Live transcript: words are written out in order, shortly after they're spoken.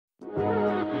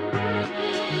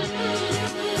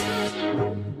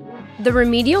The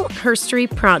Remedial Herstory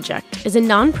Project is a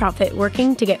nonprofit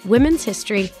working to get women's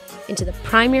history into the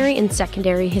primary and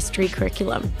secondary history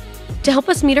curriculum. To help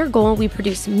us meet our goal, we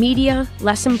produce media,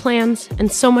 lesson plans,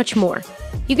 and so much more.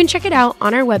 You can check it out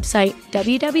on our website,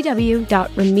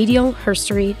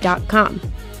 www.remedialherstory.com.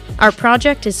 Our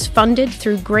project is funded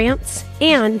through grants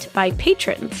and by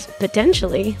patrons,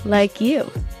 potentially like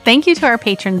you. Thank you to our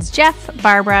patrons Jeff,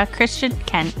 Barbara, Christian,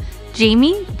 Kent,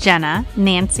 Jamie, Jenna,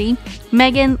 Nancy,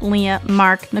 Megan, Leah,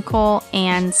 Mark, Nicole,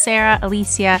 Anne, Sarah,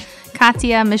 Alicia,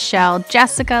 Katya, Michelle,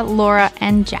 Jessica, Laura,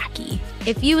 and Jackie.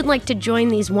 If you would like to join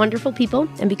these wonderful people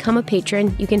and become a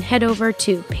patron, you can head over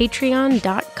to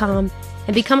patreon.com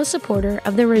and become a supporter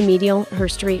of the Remedial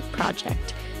Herstory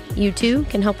Project. You too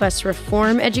can help us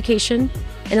reform education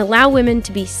and allow women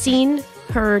to be seen,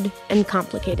 heard, and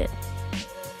complicated.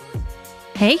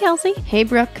 Hey, Kelsie. Hey,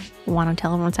 Brooke. Want to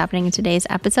tell them what's happening in today's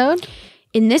episode?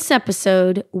 In this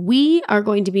episode, we are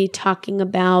going to be talking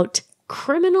about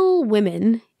criminal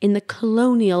women in the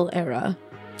colonial era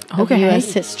of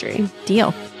U.S. history.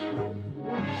 Deal.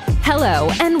 Hello,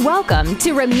 and welcome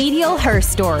to Remedial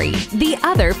Herstory, the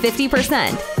other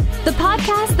 50%, the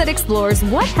podcast that explores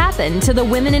what happened to the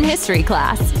women in history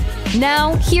class.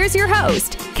 Now, here's your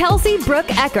host, Kelsie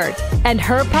Brooke Eckert, and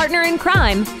her partner in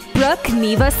crime, Brooke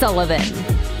Neva Sullivan.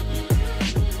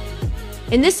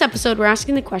 In this episode, we're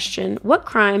asking the question, what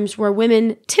crimes were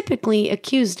women typically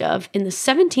accused of in the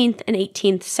 17th and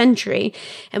 18th century?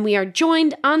 And we are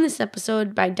joined on this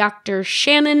episode by Dr.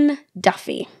 Shannon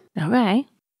Duffy. Okay.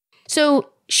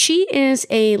 So she is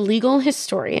a legal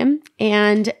historian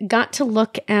and got to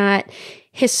look at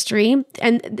history.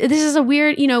 And this is a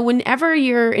weird, whenever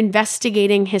you're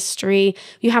investigating history,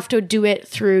 you have to do it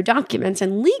through documents.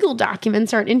 And legal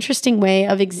documents are an interesting way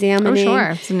of examining. Oh, sure.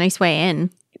 It's a nice way in.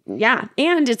 Yeah.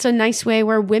 And it's a nice way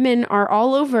where women are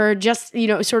all over, just,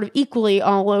 sort of equally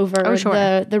all over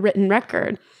the written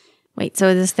record. Wait, so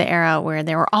is this the era where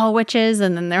they were all witches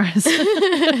and then there was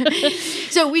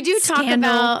So we do talk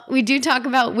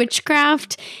about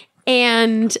witchcraft,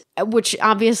 and which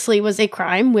obviously was a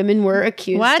crime women were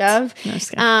accused of.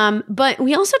 No, but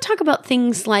we also talk about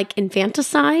things like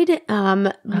infanticide.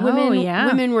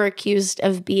 Women were accused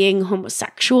of being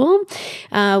homosexual.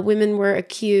 Women were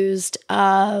accused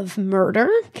of murder.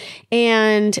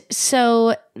 And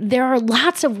so there are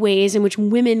lots of ways in which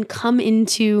women come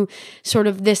into sort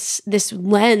of this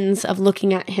lens of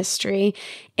looking at history,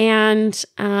 and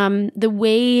the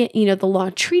way the law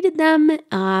treated them,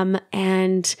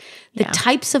 and the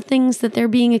types of things that they're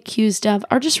being accused of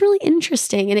are just really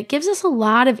interesting, and it gives us a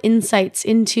lot of insights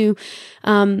into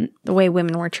the way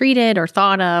women were treated or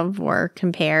thought of or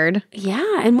compared.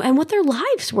 Yeah, and what their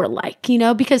lives were like,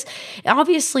 because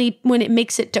obviously when it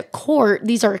makes it to court,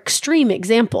 these are extreme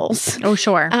examples. Oh,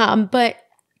 sure. But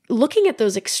looking at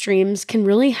those extremes can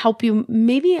really help you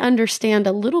maybe understand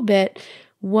a little bit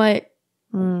what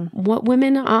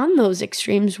women on those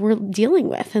extremes were dealing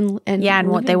with and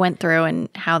what they went through and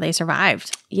how they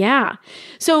survived. Yeah.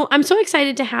 So I'm so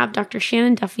excited to have Dr.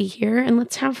 Shannon Duffy here, and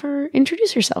let's have her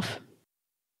introduce herself.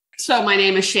 So my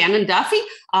name is Shannon Duffy.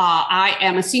 I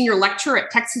am a senior lecturer at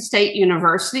Texas State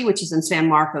University, which is in San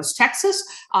Marcos, Texas.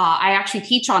 I actually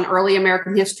teach on early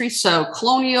American history, so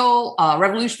colonial,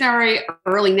 revolutionary,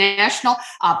 early national,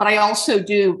 but I also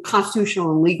do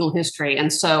constitutional and legal history.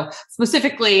 And so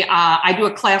specifically, I do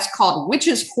a class called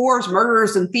Witches, Whores,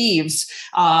 Murderers, and Thieves,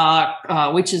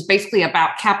 which is basically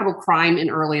about capital crime in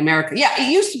early America. Yeah,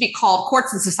 it used to be called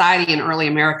Courts and Society in Early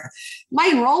America. My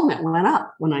enrollment went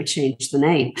up when I changed the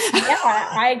name. Yeah,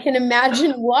 I can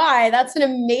imagine why. That's an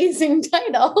amazing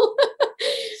title.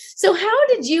 So how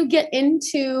did you get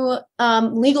into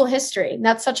legal history?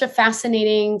 That's such a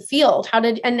fascinating field. How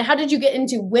did you get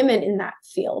into women in that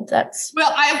field?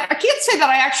 Well, I can't say that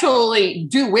I actually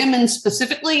do women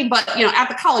specifically, but at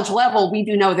the college level, we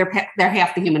do know they're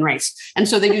half the human race, and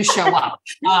so they do show up.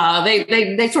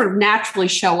 They sort of naturally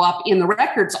show up in the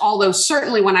records. Although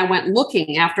certainly when I went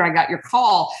looking after I got your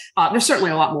call, there's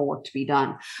certainly a lot more work to be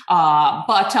done.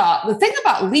 But the thing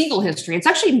about legal history, it's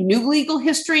actually new legal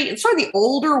history. It's sort of the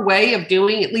older way of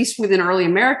doing, at least within early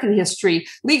American history.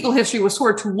 Legal history was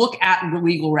sort of to look at the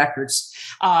legal records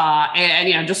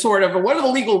and just sort of what do the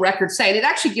legal records say? And it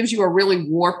actually gives you a really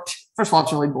warped. First of all,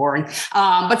 it's really boring.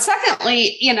 But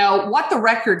secondly, what the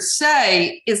records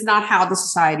say is not how the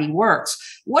society works.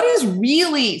 What is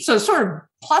really, so sort of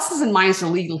pluses and minuses of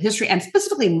legal history, and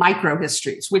specifically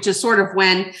microhistories, which is sort of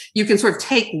when you can sort of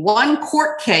take one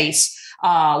court case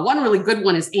One really good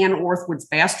one is Anne Orthwood's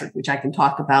Bastard, which I can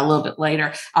talk about a little bit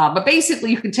later. But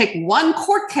basically, you can take one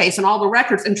court case and all the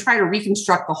records and try to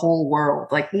reconstruct the whole world.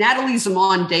 Like Natalie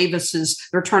Zaman Davis's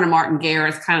The Return of Martin Guerre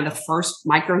is kind of the first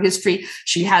microhistory.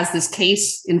 She has this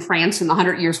case in France in the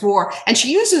 100 Years' War, and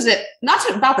she uses it not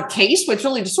about the case, but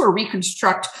really to sort of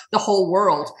reconstruct the whole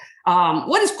world.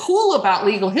 What is cool about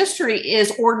legal history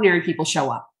is ordinary people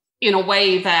show up in a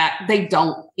way that they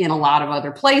don't in a lot of other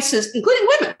places, including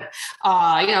women.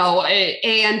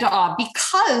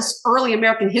 Because early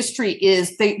American history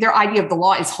is their idea of the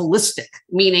law is holistic,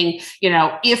 meaning,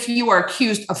 if you are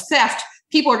accused of theft,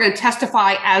 people are going to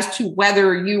testify as to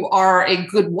whether you are a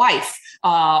good wife,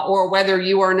 or whether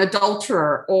you are an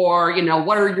adulterer, or,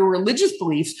 what are your religious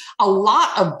beliefs. A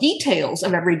lot of details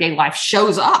of everyday life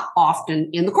shows up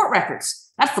often in the court records.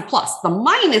 That's the plus. The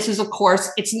minus is, of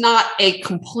course, it's not a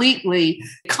completely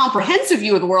comprehensive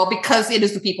view of the world because it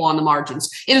is the people on the margins.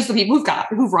 It is the people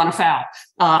who've run afoul.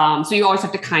 So you always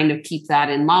have to kind of keep that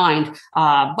in mind.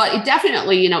 But it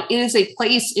definitely, it is a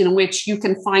place in which you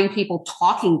can find people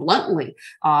talking bluntly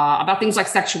about things like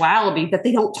sexuality that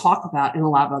they don't talk about in a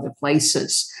lot of other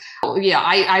places. Yeah,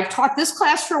 I've taught this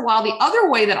class for a while. The other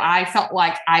way that I felt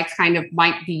like I kind of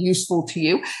might be useful to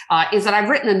you is that I've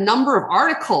written a number of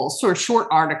articles, sort of short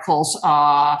articles,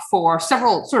 for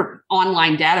several sort of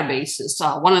online databases.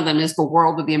 One of them is The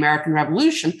World of the American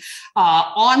Revolution,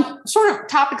 on sort of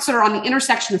topics that are on the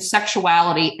intersection of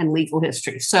sexuality and legal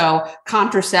history. So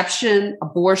contraception,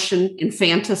 abortion,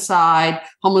 infanticide,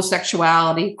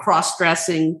 homosexuality,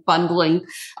 cross-dressing, bundling,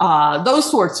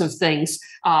 those sorts of things.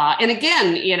 And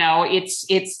again,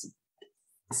 it's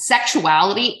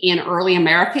sexuality in early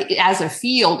America as a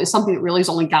field is something that really has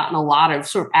only gotten a lot of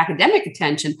sort of academic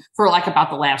attention for like about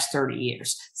the last 30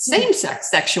 years. Same-sex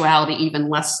sexuality, even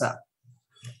less so.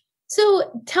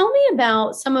 So tell me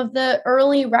about some of the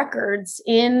early records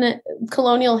in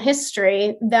colonial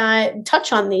history that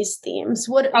touch on these themes.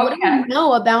 What do you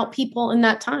know about people in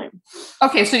that time?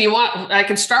 Okay, so I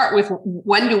could start with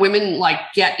when do women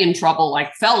get in trouble,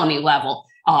 felony level,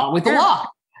 with the law?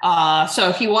 So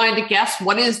if you wanted to guess,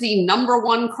 what is the number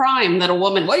one crime that a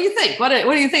woman, what do you think? What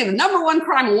do you think the number one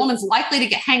crime a woman's likely to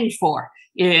get hanged for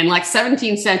in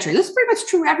 17th century? This is pretty much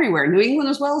true everywhere, New England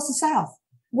as well as the South.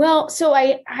 Well, so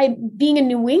I being a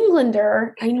New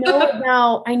Englander, I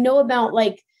know about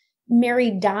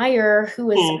Mary Dyer, who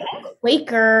was a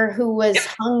Quaker, who was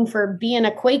hung for being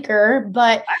a Quaker,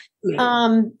 but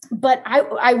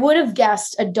I would have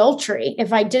guessed adultery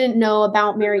if I didn't know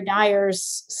about Mary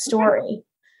Dyer's story.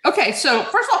 Okay, so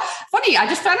first of all, funny, I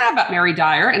just found out about Mary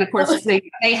Dyer, and of course they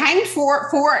hanged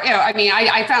for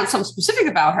I found something specific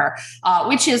about her,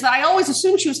 which is that I always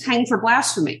assumed she was hanged for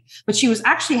blasphemy, but she was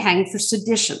actually hanged for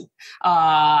sedition,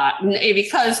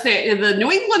 because the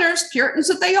New Englanders, Puritans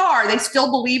that they are, they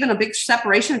still believe in a big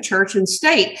separation of church and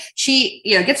state. She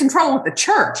gets in trouble with the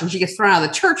church, and she gets thrown out of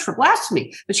the church for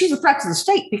blasphemy, but she's a threat to the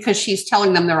state because she's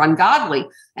telling them they're ungodly.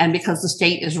 And because the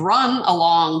state is run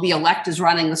along, the elect is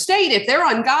running the state. If they're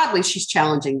ungodly, she's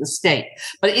challenging the state.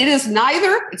 But it is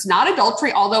neither. It's not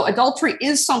adultery, although adultery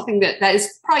is something that is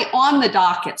probably on the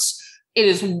dockets. It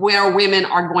is where women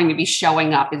are going to be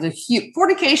showing up. Is a huge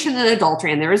fornication and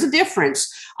adultery, and there is a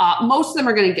difference. Most of them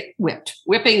are going to get whipped.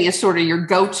 Whipping is sort of your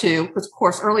go-to, because of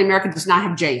course, early America does not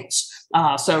have jails.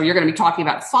 So you're going to be talking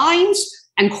about fines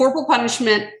and corporal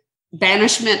punishment,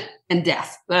 banishment, and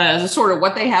death. Sort of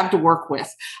what they have to work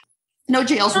with. No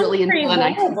jails really in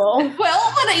England. Well,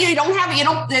 but you don't have,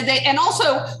 and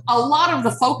also a lot of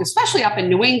the focus, especially up in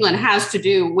New England, has to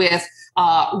do with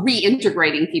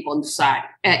reintegrating people into society.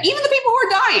 Even the people who are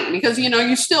dying, because,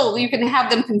 you can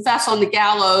have them confess on the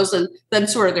gallows and then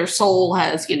sort of their soul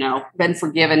has, been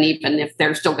forgiven, even if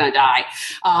they're still going to die.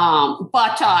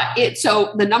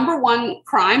 So the number one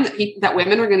crime that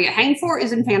women are going to get hanged for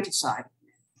is infanticide.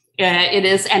 It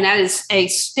is, and that is a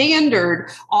standard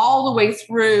all the way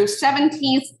through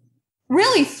 17th,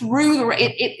 really through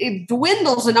it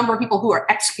dwindles the number of people who are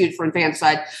executed for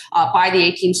infanticide by the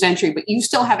 18th century, but you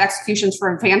still have executions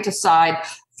for infanticide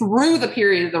through the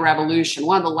period of the Revolution.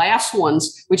 One of the last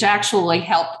ones, which actually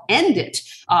helped end it,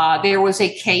 there was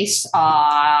a case,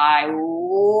 I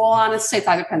want to say it's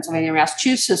either Pennsylvania or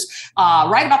Massachusetts,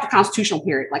 right about the constitutional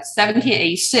period, like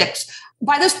 1786.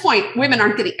 By this point, women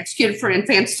aren't getting executed for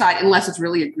infanticide unless it's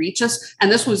really egregious.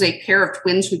 And this was a pair of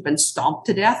twins who'd been stomped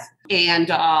to death.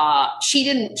 And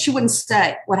she wouldn't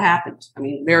say what happened. I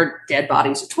mean, they're dead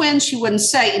bodies of twins. She wouldn't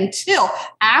say until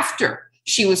after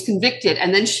she was convicted.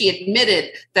 And then she admitted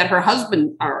that her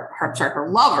husband, her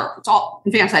lover,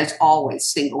 infanticide is always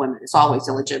single women. It's always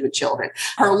illegitimate children.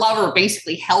 Her lover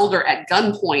basically held her at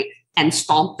gunpoint and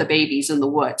stomp the babies in the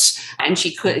woods. And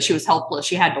she was helpless.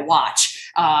 She had to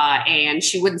watch. And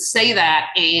she wouldn't say that.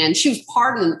 And she was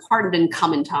pardoned. The pardon didn't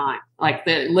come in time. Like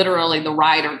literally the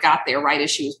rider got there right as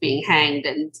she was being hanged.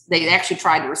 And they actually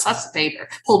tried to resuscitate her,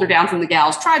 pulled her down from the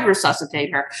gallows, tried to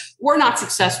resuscitate her. Were not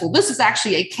successful. This is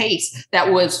actually a case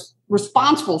that was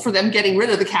responsible for them getting rid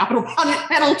of the capital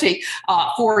penalty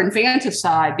for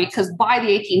infanticide, because by the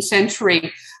 18th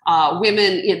century,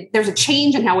 there's a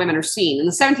change in how women are seen. In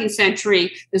the 17th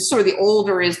century, is sort of the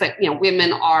older is that,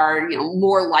 women are,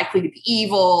 more likely to be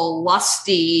evil,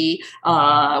 lusty,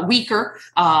 weaker.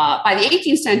 By the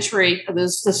 18th century,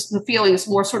 the feeling is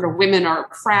more sort of women are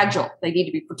fragile. They need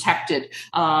to be protected.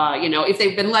 If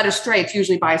they've been led astray, it's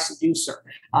usually by a seducer.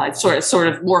 It's sort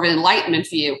of more of an Enlightenment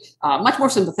view, much more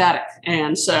sympathetic.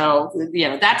 And so,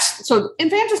 so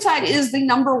infanticide is the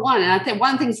number one. And I think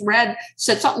one of the things Red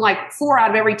said something like 4 out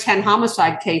of every 10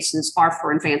 homicide cases are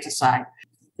for infanticide.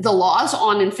 The laws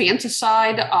on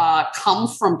infanticide come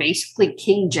from basically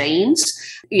King James.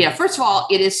 First of all,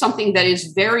 it is something that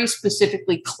is very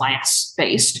specifically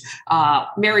class-based.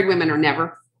 Married women are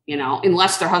never,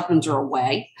 unless their husbands are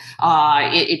away.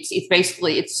 It's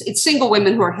basically single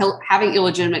women who are having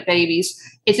illegitimate babies.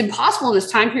 It's impossible in this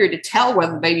time period to tell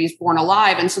whether the baby is born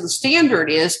alive. And so the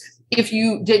standard is, if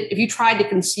you tried to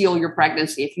conceal your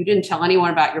pregnancy, if you didn't tell anyone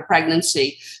about your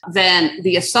pregnancy, then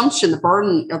the assumption, the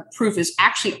burden of proof is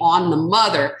actually on the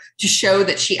mother to show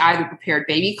that she either prepared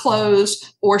baby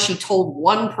clothes or she told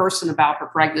one person about her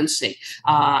pregnancy.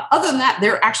 Other than that,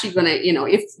 they're actually going to,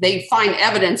 if they find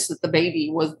evidence that the baby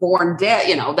was born dead,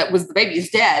 the baby is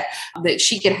dead, that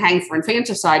she can hang for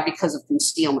infanticide because of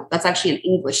concealment. That's actually an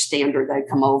English standard that had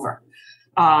come over.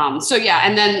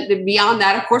 And then beyond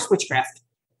that, of course, witchcraft.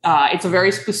 It's a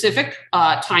very specific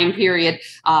time period,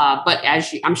 but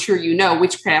as I'm sure you know,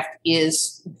 witchcraft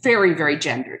is very, very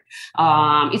gendered.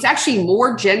 It's actually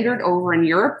more gendered over in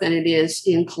Europe than it is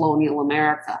in colonial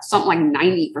America. Something like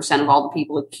 90% of all the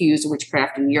people accused of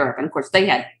witchcraft in Europe, and of course they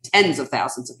had tens of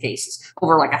thousands of cases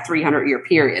over like a 300-year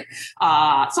period.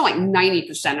 Something like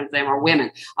 90% of them are women.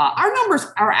 Our numbers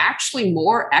are actually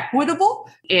more equitable.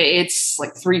 It's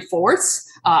like 3/4.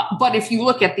 But if you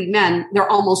look at the men, they're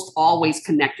almost always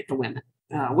connected to women.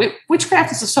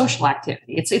 Witchcraft is a social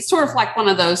activity. It's sort of like one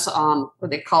of those,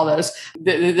 what they call those,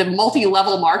 the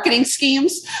multi-level marketing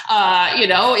schemes.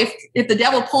 If the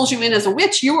devil pulls you in as a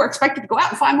witch, you are expected to go out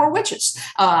and find more witches.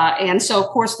 And so, of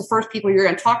course, the first people you're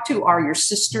going to talk to are your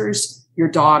sisters, your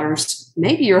daughters,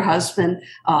 maybe your husband,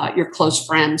 your close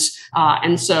friends.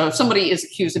 And so if somebody is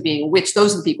accused of being a witch,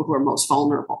 those are the people who are most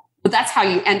vulnerable. But that's how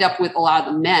you end up with a lot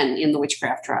of the men in the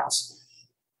witchcraft trials.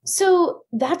 So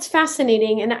that's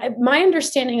fascinating. And my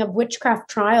understanding of witchcraft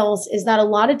trials is that a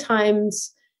lot of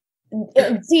times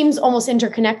it seems almost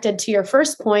interconnected to your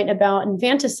first point about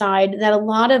infanticide, that a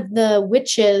lot of the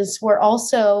witches were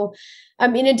also,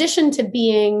 in addition to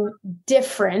being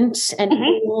different and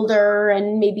older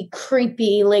and maybe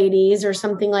creepy ladies or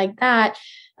something like that,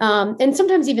 and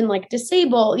sometimes even like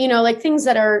disabled, like things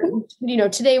that are,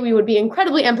 today we would be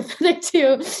incredibly empathetic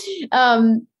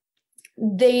to.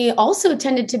 They also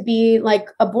tended to be like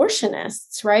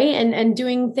abortionists, right? And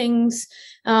doing things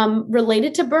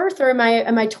related to birth, or am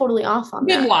I totally off on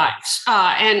that? Midwives,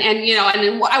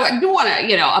 and what I do want to,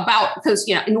 because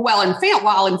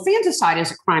while infanticide is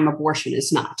a crime, abortion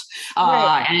is not.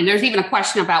 Right. And there's even a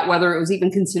question about whether it was even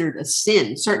considered a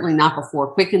sin. Certainly not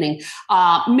before quickening.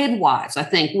 Midwives, I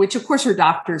think, which of course are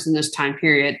doctors in this time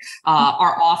period,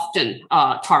 are often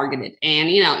targeted. And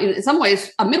in some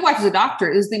ways, a midwife as a doctor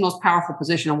is the most powerful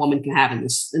position a woman can have in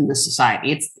this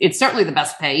society. It's certainly the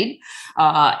best paid.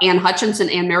 Anne Hutchinson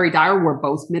and Mary Dyer were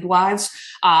both midwives.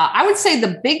 I would say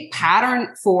the big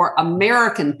pattern for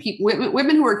American people,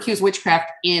 women who are accused of witchcraft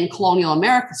in colonial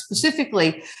America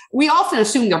specifically, we often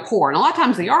assume they're poor. And a lot of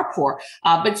times they are poor,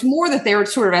 but it's more that they're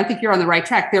sort of, I think you're on the right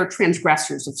track, they're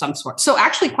transgressors of some sort. So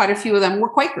actually quite a few of them were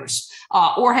Quakers,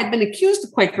 or had been accused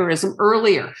of Quakerism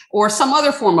earlier, or some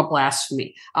other form of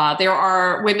blasphemy. There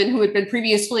are women who had been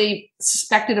previously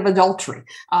suspected of adultery,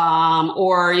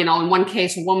 or, in one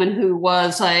case, a woman who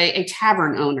was a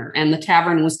tavern owner, and the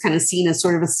tavern was kind of seen as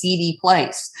sort of a seedy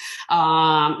place.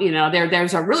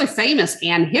 There's a really famous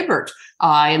Anne Hibbert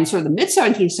in sort of the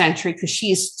mid-17th century, because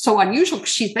she's so unusual.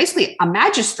 She's basically a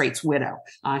magistrate's widow.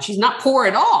 She's not poor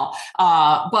at all,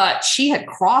 but she had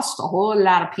crossed a whole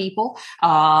lot of people,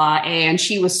 and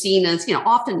she was seen as,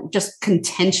 often just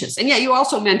contentious. And yeah, you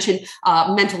also mentioned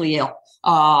mentally ill.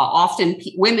 Often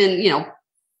women,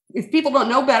 if people don't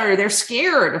know better, they're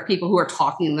scared of people who are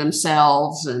talking to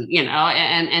themselves,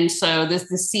 and so this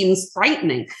seems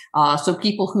frightening. So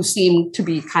people who seem to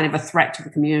be kind of a threat to the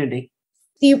community.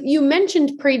 You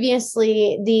mentioned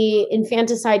previously the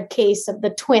infanticide case of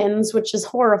the twins, which is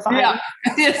horrifying.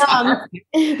 Yeah,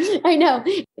 I know.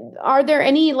 Are there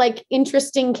any like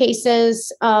interesting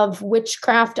cases of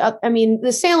witchcraft? I mean,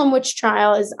 the Salem witch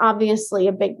trial is obviously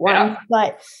a big one,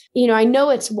 but I know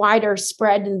it's wider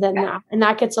spread than that, and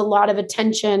that gets a lot of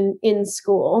attention in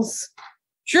schools.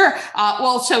 Sure.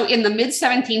 Well, so in the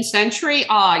mid-17th century,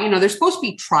 there's supposed to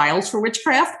be trials for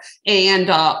witchcraft. And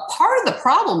part of the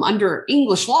problem under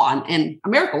English law, and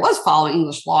America was following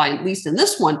English law, at least in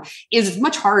this one, is it's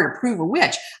much harder to prove a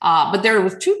witch. But there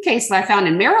was 2 cases that I found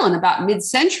in Maryland about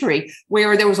mid-century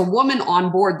where there was a woman on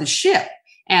board the ship.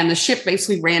 And the ship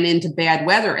basically ran into bad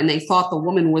weather, and they thought the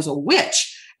woman was a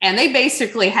witch. And they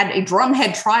basically had a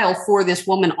drumhead trial for this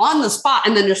woman on the spot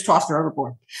and then just tossed her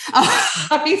overboard. Which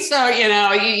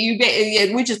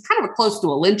is kind of close to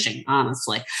a lynching,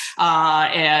 honestly.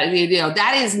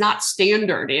 That is not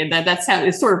standard. And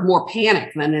it's sort of more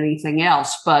panic than anything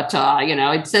else. But,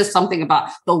 it says something about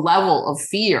the level of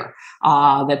fear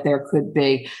that there could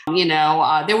be.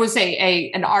 There was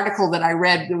an article that I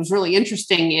read that was really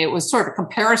interesting. It was sort of a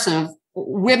comparison of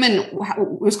women.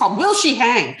 It was called Will She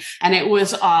Hang? And it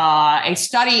was a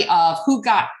study of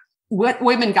what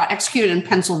women got executed in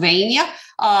Pennsylvania.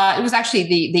 It was actually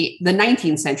the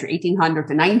 19th century, 1800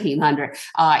 to 1900,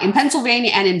 in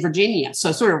Pennsylvania and in Virginia.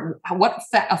 So sort of what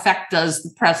effect does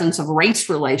the presence of race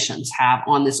relations have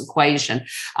on this equation?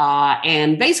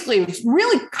 And basically it was a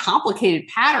really complicated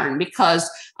pattern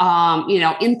because,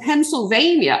 in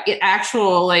Pennsylvania, it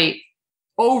actually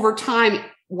over time,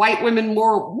 white women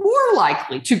were more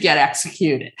likely to get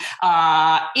executed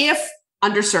if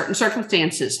under certain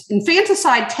circumstances.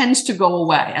 Infanticide tends to go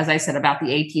away, as I said, about the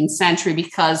 18th century,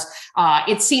 because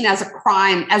it's seen as a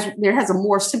crime, as there has a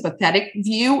more sympathetic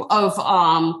view of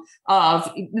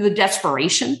the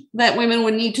desperation that women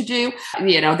would need to do.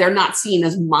 They're not seen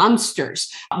as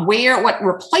monsters. What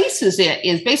replaces it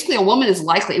is basically a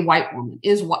white woman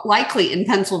is likely in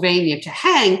Pennsylvania to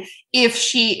hang if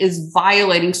she is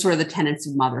violating sort of the tenets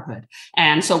of motherhood.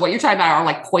 And so what you're talking about are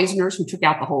like poisoners who took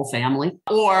out the whole family,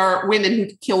 or women who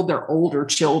killed their older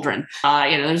children.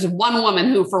 There's one woman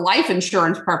who, for life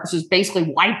insurance purposes,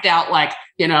 basically wiped out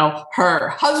her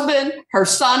husband, her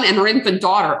son, and her infant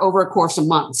daughter over a course of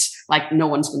months. Like, no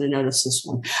one's going to notice this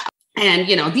one. And,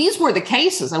 these were the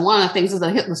cases. And one of the things that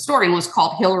the historian was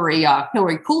called Hillary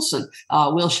Coulson,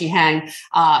 Will She Hang?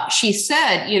 She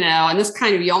said, and this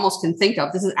kind of, you almost can think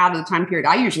of, this is out of the time period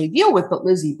I usually deal with, but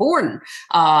Lizzie Borden,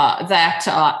 that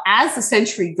as the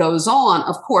century goes on,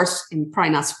 of course, and you're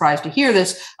probably not surprised to hear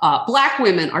this, Black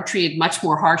women are treated much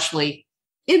more harshly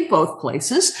in both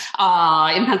places,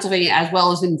 in Pennsylvania as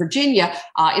well as in Virginia.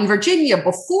 In Virginia,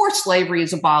 before slavery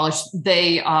is abolished,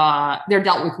 they're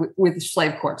dealt with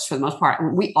slave courts for the most part.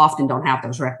 We often don't have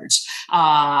those records.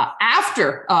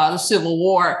 After the Civil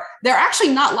War, they're actually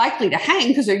not likely to hang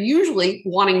because they're usually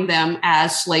wanting them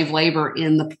as slave labor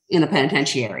in the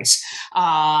penitentiaries.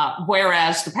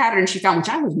 Whereas the pattern she found, which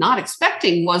I was not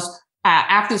expecting, was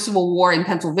after the Civil War in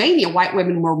Pennsylvania, white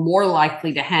women were more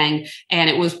likely to hang.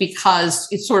 And it was because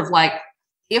it's sort of like,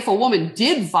 if a woman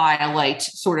did violate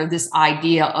sort of this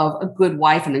idea of a good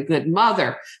wife and a good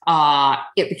mother,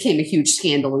 it became a huge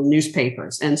scandal in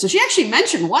newspapers. And so she actually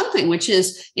mentioned one thing, which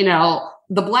is,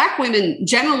 the Black women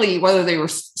generally, whether they were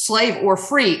slave or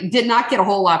free, did not get a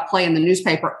whole lot of play in the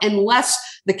newspaper unless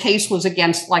the case was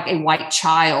against like a white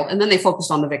child. And then they focused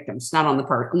on the victims, not on the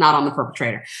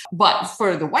perpetrator. But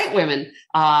for the white women,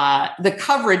 the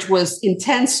coverage was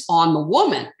intense on the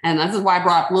woman. And this is why I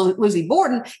brought up Lizzie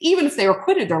Borden. Even if they were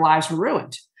acquitted, their lives were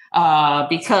ruined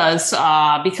because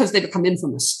they become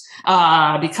infamous.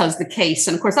 Because the case,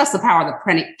 and of course, that's the power of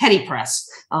the penny press.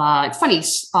 It's funny,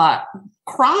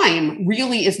 crime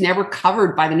really is never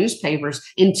covered by the newspapers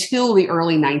until the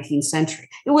early 19th century.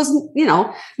 It wasn't,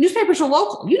 newspapers are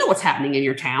local. You know what's happening in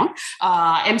your town.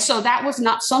 And so that was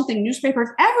not something newspapers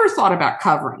ever thought about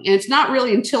covering. And it's not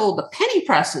really until the penny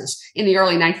presses in the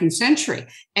early 19th century.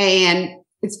 And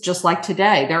it's just like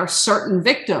today. There are certain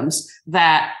victims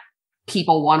that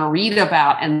people want to read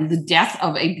about, and the death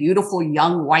of a beautiful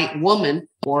young white woman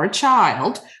or a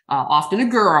child, often a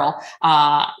girl.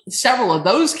 Several of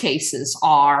those cases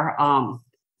are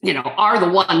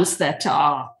the ones that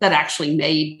actually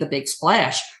made the big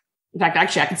splash. In fact,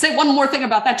 actually, I can say one more thing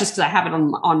about that just because I have it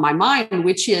on my mind,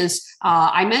 which is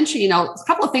I mentioned, a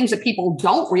couple of things that people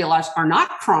don't realize are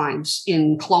not crimes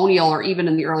in colonial or even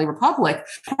in the early republic.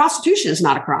 Prostitution is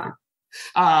not a crime.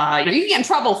 You can get in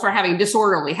trouble for having a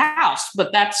disorderly house,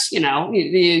 but that's,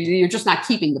 you're just not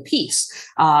keeping the peace.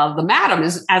 The madam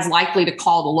is as likely to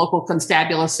call the local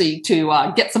constabulacy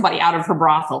to get somebody out of her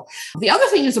brothel. The other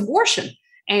thing is abortion.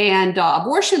 And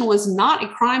abortion was not a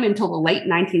crime until the late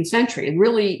 19th century. It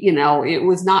really, it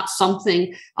was not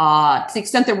something, to the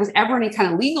extent there was ever any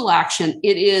kind of legal action,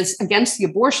 it is against the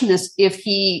abortionist if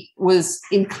he was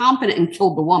incompetent and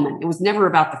killed the woman. It was never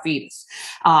about the fetus.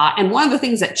 And one of the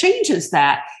things that changes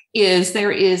that is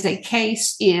there is a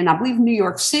case in, I believe, New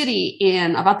York City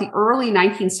in about the early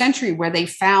 19th century where they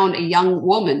found a young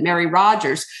woman, Mary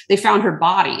Rogers. They found her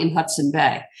body in Hudson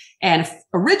Bay. And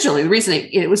originally, the reason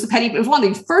it was it was one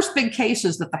of the first big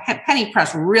cases that the penny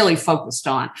press really focused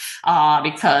on,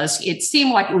 because it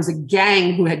seemed like it was a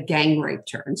gang who had gang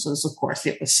raped her. And so, of course,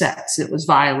 it was sex, it was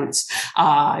violence,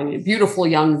 a beautiful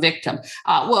young victim.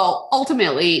 Well,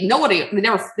 ultimately, they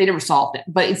never solved it,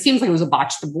 but it seems like it was a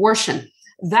botched abortion.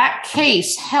 That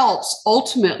case helps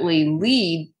ultimately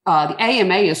lead. The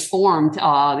AMA is formed,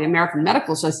 the American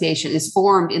Medical Association is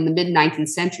formed in the mid-19th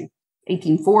century.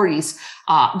 1840s,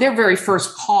 their very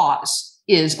first cause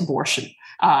is abortion.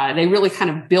 They really kind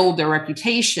of build their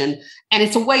reputation. And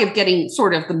it's a way of getting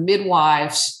sort of the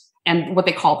midwives and what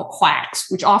they call the quacks,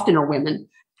 which often are women,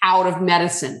 out of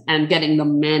medicine and getting the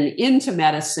men into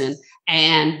medicine.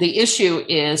 And the issue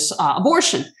is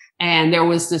abortion. And there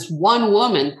was this one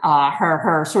woman,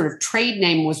 her sort of trade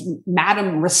name was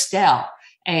Madame Restel.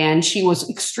 And she was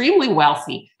extremely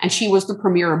wealthy. And she was the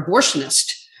premier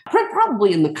abortionist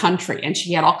probably in the country. And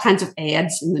she had all kinds of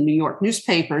ads in the New York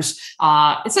newspapers.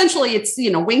 Essentially, it's,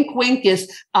 wink, wink is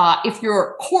if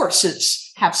your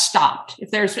courses have stopped, if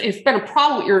there's been a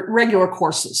problem with your regular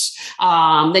courses,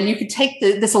 then you could take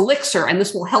this elixir and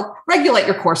this will help regulate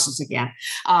your courses again.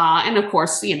 And of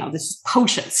course, this is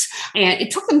potions. And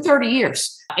it took them 30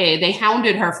 years. They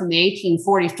hounded her from the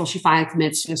 1840s till she finally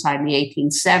committed suicide in the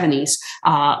 1870s.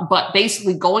 But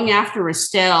basically going after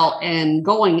Estelle and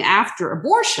going after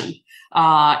abortion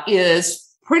is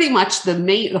pretty much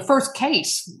the first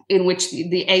case in which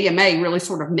the AMA really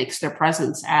sort of makes their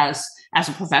presence as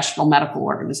a professional medical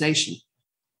organization.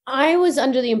 I was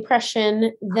under the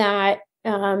impression that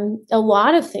a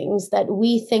lot of things that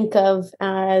we think of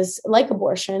as like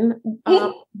abortion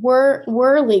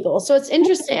were legal. So it's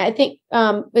interesting. I think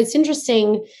it's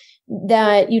interesting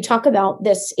that you talk about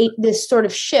this sort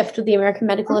of shift with the American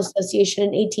Medical Association in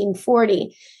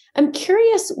 1840. I'm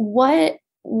curious, what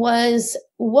was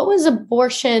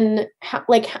abortion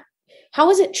like? How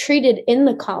was it treated in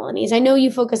the colonies? I know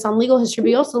you focus on legal history, but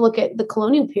you also look at the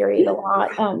colonial period a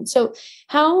lot. So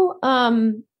how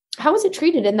was it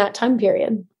treated in that time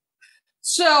period?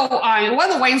 So one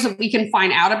of the ways that we can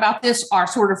find out about this are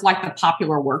sort of like the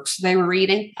popular works they were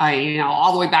reading,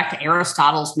 all the way back to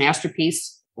Aristotle's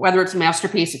masterpiece. Whether it's a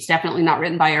masterpiece, it's definitely not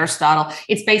written by Aristotle.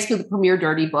 It's basically the premier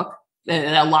dirty book.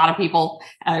 A lot of people,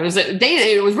 it was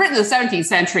written in the 17th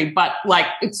century, but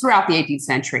it's throughout the 18th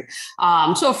century.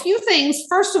 So a few things.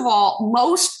 First of all,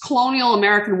 most colonial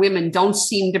American women don't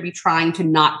seem to be trying to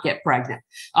not get pregnant.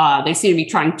 They seem to be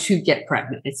trying to get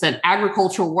pregnant. It's an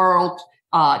agricultural world.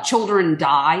 Children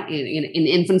die in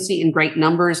infancy in great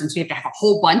numbers. And so you have to have a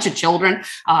whole bunch of children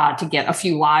to get a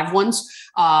few live ones.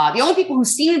 The only people who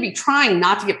seem to be trying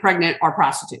not to get pregnant are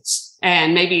prostitutes.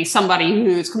 And maybe somebody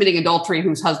who's committing adultery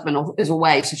whose husband is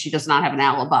away, so she does not have an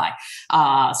alibi.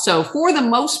 So for the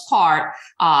most part,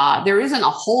 there isn't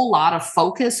a whole lot of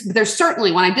focus. But there's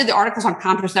certainly, when I did the articles on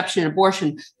contraception and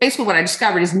abortion, basically what I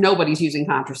discovered is nobody's using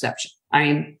contraception. I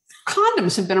mean,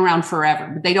 condoms have been around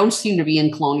forever, but they don't seem to be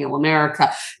in colonial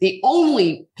America. The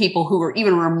only people who are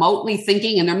even remotely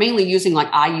thinking, and they're mainly using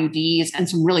IUDs and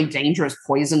some really dangerous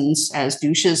poisons as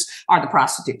douches, are the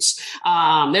prostitutes.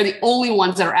 They're the only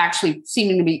ones that are actually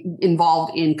seeming to be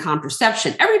involved in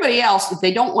contraception. Everybody else, if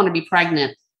they don't want to be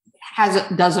pregnant,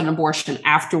 does an abortion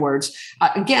afterwards.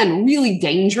 Again, really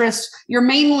dangerous. You're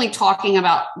mainly talking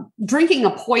about drinking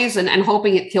a poison and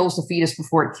hoping it kills the fetus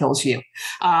before it kills you.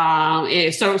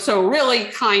 So really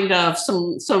kind of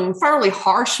some fairly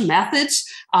harsh methods,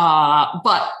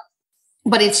 but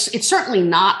it's certainly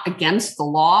not against the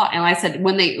law. And like I said,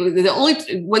 when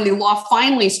the law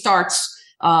finally starts,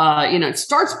 it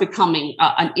starts becoming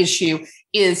an issue,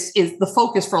 is the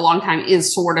focus for a long time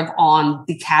is sort of on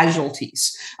the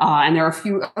casualties. And there are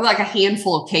a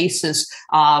handful of cases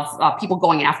of people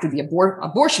going after the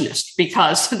abortionist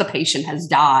because the patient has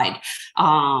died.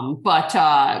 But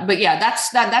yeah,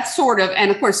 that's sort of,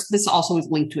 and of course, this also is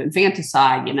linked to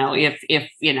infanticide. If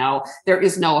there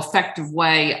is no effective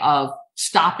way of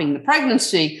stopping the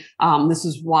pregnancy, this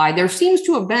is why there seems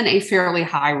to have been a fairly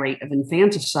high rate of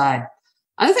infanticide.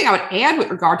 Another thing I would add with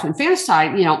regard to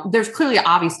infanticide, there's clearly an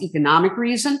obvious economic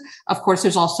reason. Of course,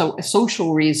 there's also a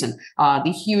social reason,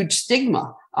 the huge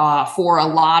stigma for a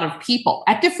lot of people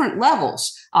at different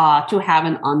levels to have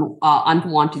an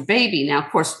unwanted baby. Now,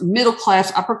 of course, middle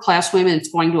class, upper class women,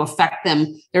 it's going to affect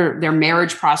them, their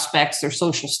marriage prospects, their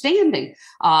social standing.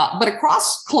 But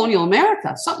across colonial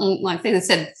America, something like they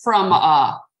said from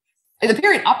in the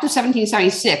period up to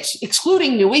 1776,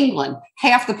 excluding New England,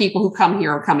 half the people who come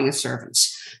here are coming as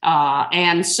servants.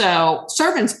 And so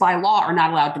servants by law are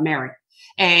not allowed to marry.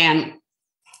 And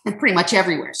pretty much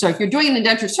everywhere. So if you're doing an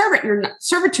indentured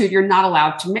servitude, you're not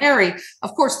allowed to marry.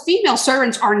 Of course, female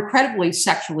servants are incredibly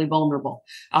sexually vulnerable.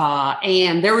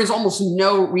 And there is almost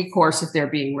no recourse if they're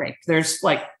being raped. There's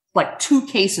like 2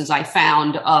 cases I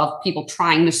found of people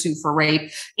trying to sue for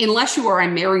rape, unless you are a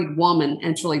married woman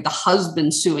and it's really the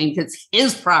husband suing because it's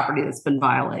his property that's been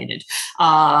violated.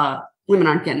 Women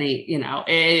aren't getting any,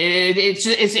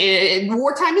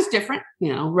 wartime is different,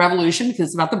 revolution, because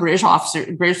it's about the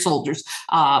British soldiers.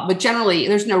 But generally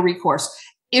there's no recourse.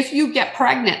 If you get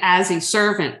pregnant as a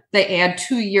servant, they add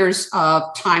 2 years of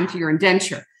time to your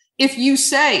indenture. If you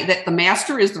say that the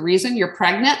master is the reason you're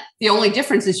pregnant, the only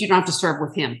difference is you don't have to serve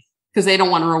with him because they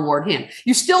don't want to reward him.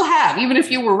 You still have, even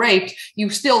if you were raped, you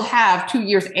still have 2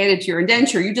 years added to your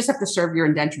indenture. You just have to serve your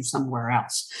indenture somewhere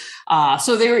else.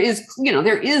 So there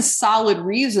is solid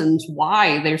reasons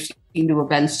why there seem to have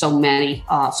been so many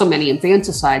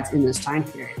infanticides in this time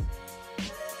period.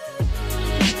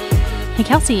 Hey,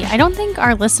 Kelsie, I don't think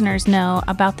our listeners know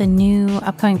about the new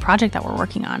upcoming project that we're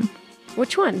working on.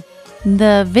 Which one?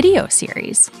 The video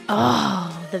series.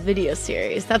 Oh, the video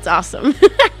series. That's awesome.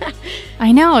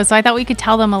 I know. So I thought we could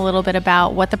tell them a little bit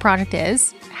about what the project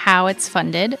is, how it's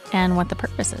funded, and what the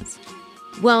purpose is.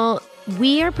 Well,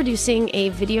 we are producing a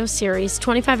video series,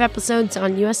 25 episodes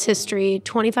on U.S. history,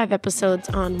 25 episodes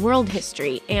on world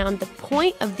history. And the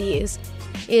point of these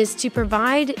is to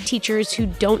provide teachers who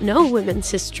don't know women's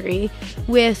history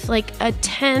with like a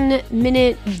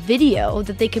 10-minute video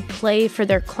that they could play for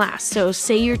their class. So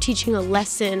say you're teaching a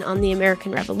lesson on the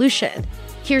American Revolution.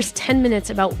 Here's 10 minutes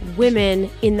about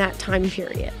women in that time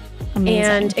period. Amazing.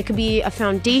 And it could be a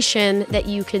foundation that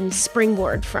you can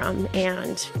springboard from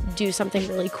and do something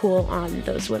really cool on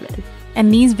those women.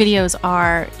 And these videos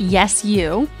are, yes,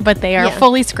 you, but they are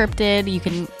fully scripted. You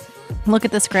can look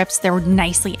at the scripts. They're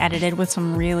nicely edited with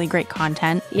some really great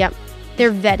content. Yep.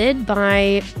 They're vetted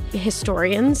by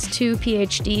historians, 2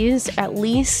 PhDs, at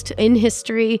least in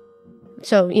history.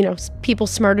 So, people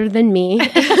smarter than me.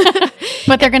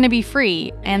 But they're going to be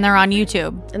free, and they're on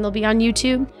YouTube. And they'll be on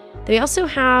YouTube. They also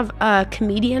have a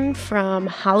comedian from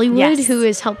Hollywood who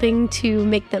is helping to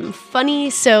make them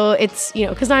funny. So it's,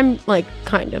 because I'm like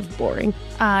kind of boring.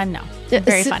 No,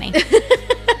 very funny.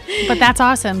 But that's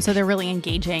awesome. So they're really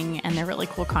engaging and they're really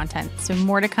cool content. So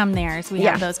more to come there. So we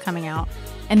have those coming out.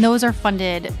 And those are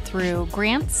funded through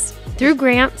grants?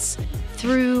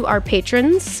 Through our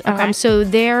patrons. Okay. So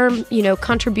their,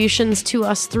 contributions to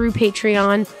us through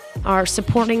Patreon are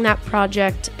supporting that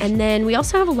project. And then we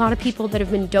also have a lot of people that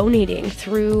have been donating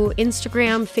through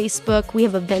Instagram, Facebook. We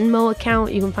have a Venmo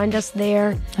account. You can find us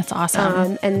there. That's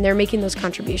awesome. And they're making those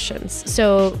contributions.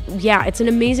 So yeah, it's an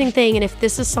amazing thing. And if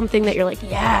this is something that you're like,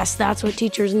 yes, that's what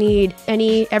teachers need,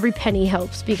 every penny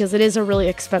helps because it is a really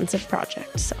expensive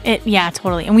project. So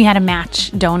totally. And we had a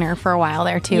match donor for a while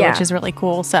there too, which is really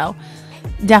cool. So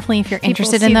definitely if you're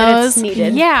interested in those,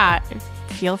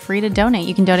 feel free to donate.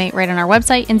 You can donate right on our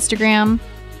website, Instagram,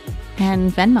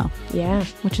 and Venmo. Yeah.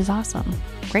 Which is awesome.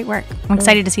 Great work. I'm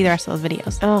excited to see the rest of those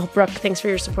videos. Oh, Brooke, thanks for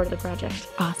your support of the project.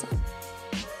 Awesome.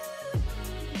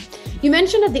 You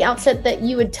mentioned at the outset that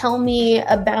you would tell me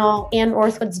about Anne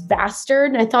Orthwood's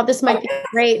Bastard, and I thought this might be a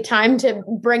great time to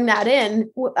bring that in.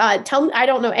 Tell me, I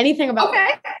don't know anything about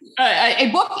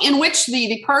a book in which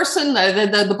the person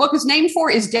the book is named for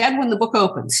is dead when the book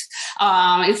opens.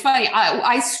 It's funny.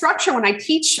 I structure when I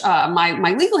teach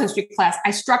my legal history class. I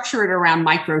structure it around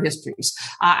micro histories.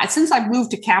 Since I've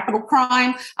moved to capital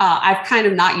crime, I've kind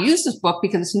of not used this book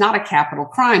because it's not a capital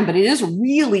crime, but it is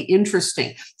really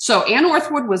interesting. So Anne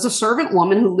Orthwood was a servant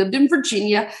woman who lived in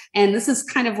Virginia, and this is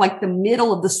kind of like the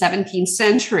middle of the 17th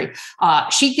century.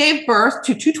 She gave birth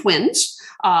to 2 twins.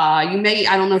 I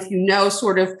don't know if you know,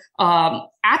 sort of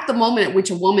at the moment at which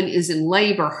a woman is in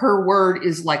labor, her word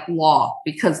is like law,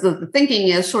 because the thinking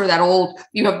is sort of that old,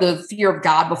 you have the fear of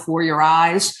God before your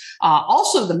eyes.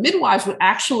 Also, the midwives would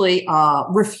actually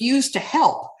refuse to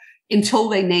help until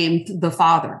they named the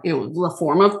father. It was a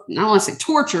form of, I don't want to say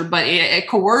torture, but a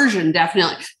coercion,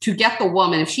 definitely, to get the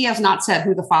woman. If she has not said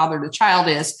who the father of the child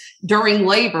is during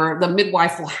labor, the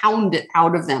midwife will hound it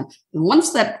out of them. And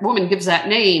once that woman gives that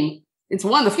name, it's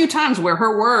one of the few times where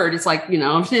her word is like,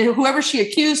 whoever she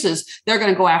accuses, they're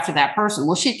going to go after that person.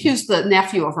 Well, she accused the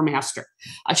nephew of her master.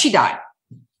 She died.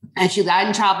 and she died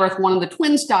in childbirth. One of the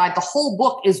twins died. The whole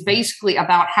book is basically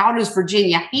about how does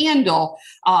Virginia handle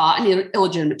an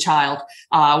illegitimate child.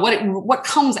 What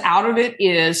comes out of it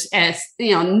is, as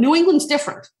you know, New England's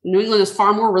different. New England is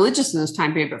far more religious in this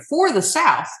time period, but for the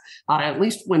South, at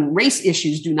least when race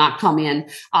issues do not come in,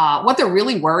 what they're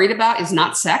really worried about is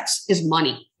not sex, is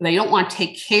money. They don't want to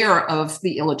take care of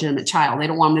the illegitimate child. They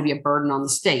don't want them to be a burden on the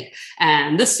state.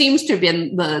 And this seems to have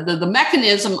been the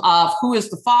mechanism of who is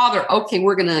the father. Okay,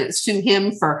 we're going to sue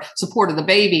him for support of the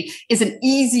baby is an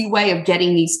easy way of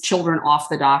getting these children off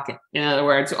the docket. In other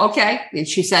words, okay,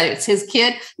 she said it's his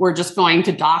kid. We're just going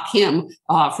to dock him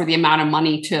for the amount of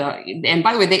money and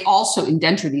by the way, they also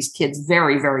indenture these kids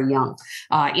very, very young.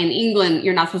 In England,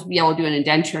 you're not supposed to be able to do an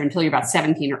indenture until you're about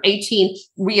 17 or 18.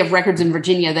 We have records in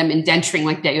Virginia, them indenturing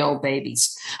like day-old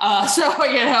babies. So,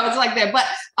 you know, it's like that. But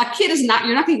a kid is not,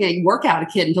 you're not going to work out a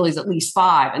kid until he's at least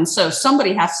 5. And so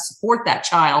somebody has to support that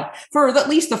child for at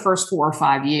least the first 4 or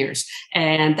 5 years.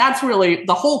 And that's really,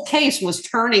 the whole case was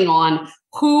turning on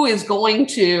who is going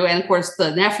to, and of course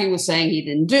the nephew was saying he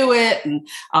didn't do it. And,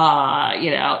 you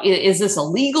know, is this a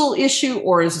legal issue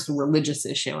or is this a religious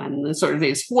issue? And the sort of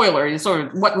the spoiler is sort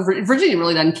of what Virginia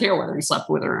really doesn't care whether he slept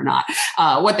with her or not.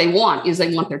 What they want is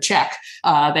they want their check.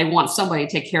 They want somebody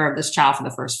to take care of this child for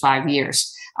the first 5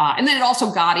 years. And then it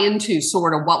also got into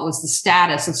sort of what was the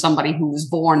status of somebody who was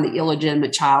born the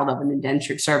illegitimate child of an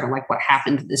indentured servant, like what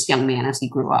happened to this young man as he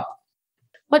grew up.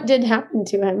 What did happen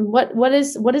to him? What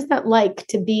is that like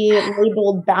to be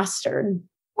labeled bastard?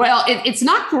 Well, it's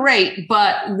not great,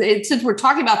 but since we're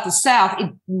talking about the South,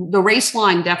 the race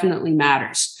line definitely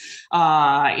matters.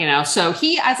 You know, so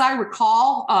he, as I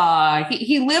recall,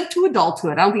 he lived to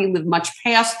adulthood. I don't think he lived much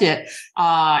past it.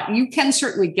 You can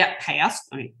certainly get past.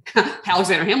 I mean,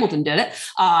 Alexander Hamilton did it.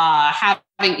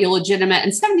 Having illegitimate in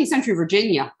 17th century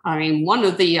Virginia. I mean, one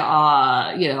of the you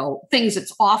know, things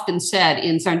that's often said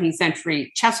in 17th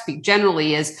century Chesapeake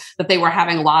generally is that they were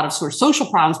having a lot of sort of social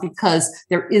problems because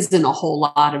there isn't a whole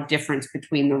lot of difference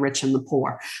between the rich and the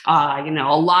poor. You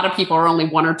know, a lot of people are only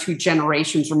 1 or 2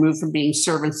 generations removed from being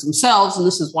servants themselves, and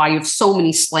this is why you have so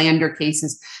many slander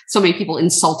cases, so many people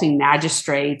insulting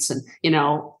magistrates, and you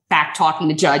know, back talking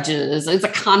to judges. It's a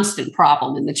constant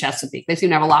problem in the Chesapeake. They seem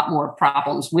to have a lot more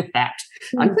problems with that,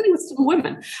 including with some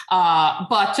women.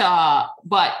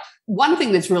 But one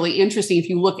thing that's really interesting, if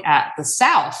you look at the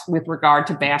South with regard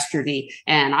to bastardy,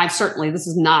 and I've certainly, this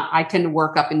is not, I tend to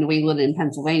work up in New England and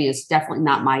Pennsylvania. It's definitely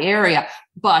not my area,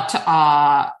 but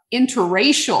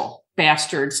interracial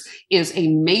bastards is a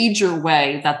major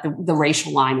way that the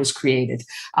racial line is created,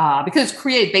 because it's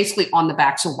created basically on the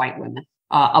backs of white women.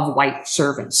 Of white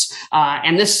servants.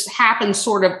 And this happened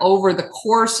sort of over the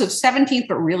course of 17th,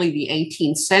 but really the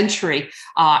 18th century.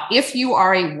 If you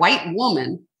are a white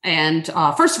woman, and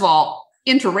first of all,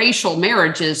 interracial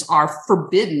marriages are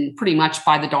forbidden pretty much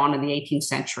by the dawn of the 18th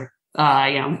century. You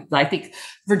know, I think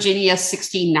Virginia,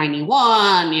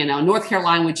 1691, you know, North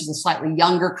Carolina, which is a slightly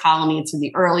younger colony. It's in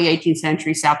the early 18th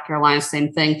century. South Carolina,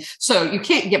 same thing. So you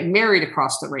can't get married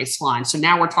across the race line. So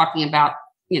now we're talking about,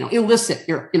 you know, illicit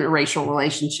interracial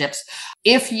relationships.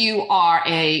 If you are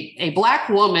a Black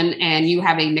woman and you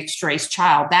have a mixed race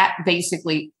child, that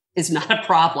basically is not a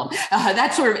problem.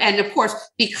 That sort of, and of course,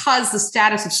 because the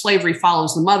status of slavery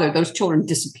follows the mother, those children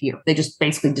disappear. They just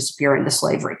basically disappear into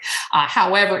slavery.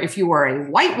 However, if you are a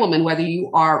white woman, whether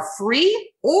you are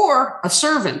free or a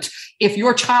servant, if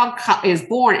your child is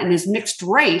born and is mixed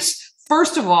race,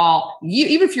 first of all,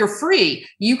 even if you're free,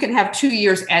 you can have 2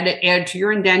 years added to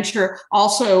your indenture.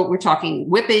 Also, we're talking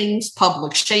whippings,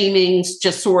 public shamings,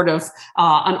 just sort of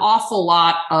an awful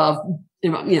lot of,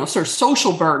 you know, sort of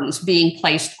social burdens being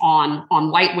placed on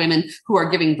white women who are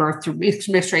giving birth to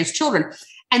mixed race children.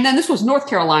 And then this was North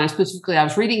Carolina specifically. I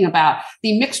was reading about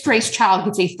the mixed race child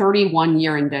gets a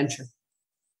 31-year indenture.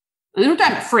 And they're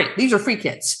not free. These are free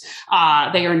kids.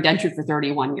 They are indentured for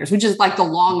 31 years, which is like the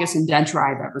longest indenture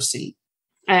I've ever seen.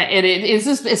 And it is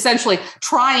just essentially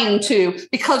trying to,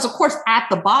 because of course, at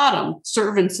the bottom,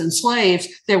 servants and slaves,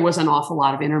 there was an awful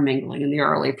lot of intermingling in the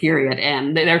early period,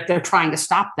 and they're trying to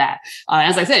stop that.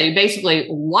 As I said, basically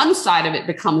one side of it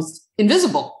becomes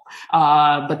invisible,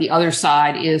 but the other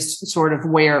side is sort of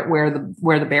where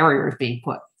the barrier is being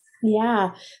put.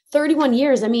 Yeah. 31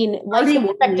 years. I mean, life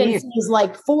expectancy is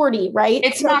like 40, right?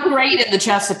 It's not great in the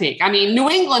Chesapeake. I mean, New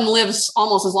England lives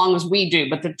almost as long as we do,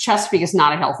 but the Chesapeake is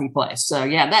not a healthy place. So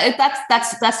yeah,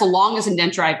 that's the longest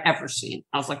indenture I've ever seen.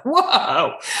 I was like,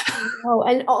 whoa. Oh,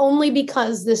 and only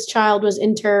because this child was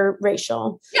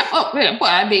interracial. Yeah. Oh, yeah. But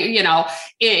I mean, you know,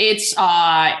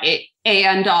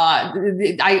 I'm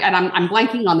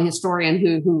blanking on the historian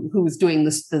who was doing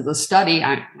the study.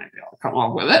 I might be able to come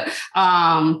up with it.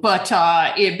 But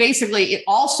it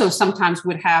also sometimes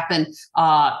would happen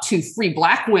to free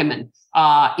Black women.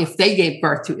 If they gave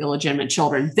birth to illegitimate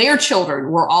children, their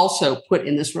children were also put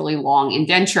in this really long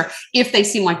indenture if they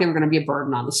seemed like they were going to be a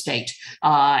burden on the state.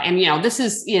 This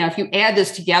is, if you add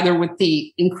this together with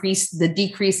the increasing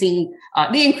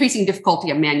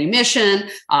difficulty of manumission,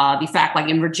 the fact like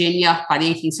in Virginia by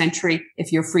the 18th century,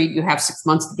 if you're freed, you have 6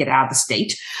 months to get out of the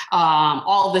state.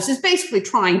 All of this is basically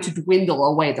trying to dwindle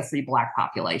away the free Black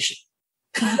population.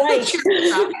 Right.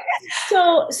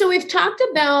 So we've talked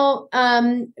about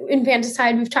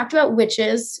infanticide. We've talked about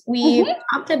witches. We've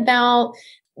talked about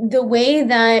the way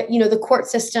that, the court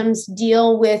systems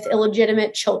deal with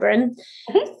illegitimate children.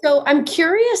 So I'm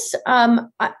curious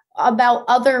about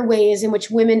other ways in which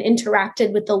women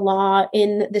interacted with the law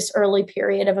in this early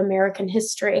period of American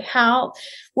history.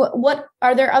 What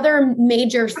are there other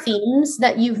major themes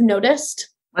that you've noticed?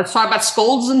 Let's talk about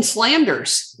scolds and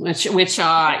slanders, which is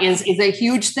a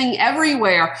huge thing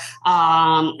everywhere.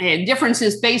 A difference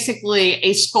is basically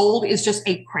a scold is just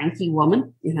a cranky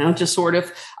woman, just sort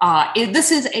of.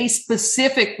 This is a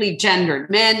specifically gendered.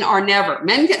 Men are never.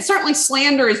 Men get certainly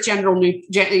slander is gender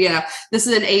neutral. This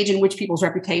is an age in which people's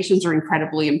reputations are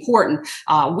incredibly important.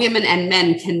 Women and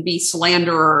men can be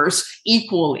slanderers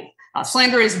equally.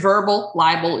 Slander is verbal,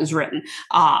 libel is written,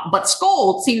 but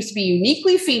scold seems to be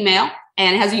uniquely female.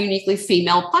 And has a uniquely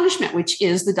female punishment, which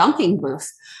is the dunking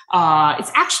booth.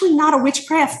 It's actually not a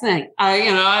witchcraft thing,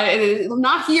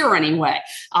 not here anyway.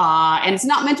 And it's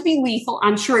not meant to be lethal.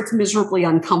 I'm sure it's miserably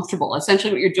uncomfortable.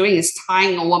 Essentially, what you're doing is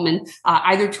tying a woman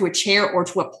either to a chair or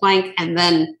to a plank and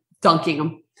then dunking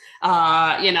them.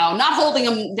 Not holding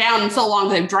them down so long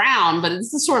they drown, but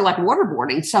it's sort of like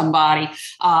waterboarding somebody.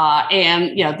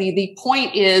 The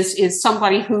point is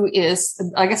somebody who is,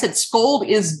 like I said, scold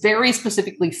is very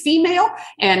specifically female,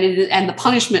 and the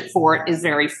punishment for it is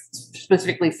very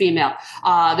specifically female.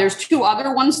 There's two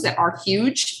other ones that are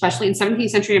huge, especially in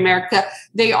 17th century America.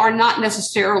 They are not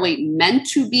necessarily meant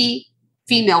to be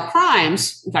female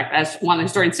crimes. In fact, as one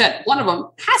historian said, one of them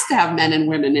has to have men and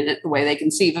women in it, the way they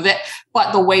conceive of it,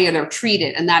 but the way they're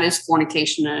treated, and that is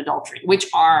fornication and adultery, which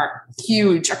are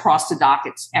huge across the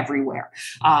dockets everywhere.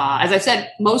 As I said,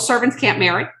 most servants can't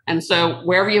marry, and so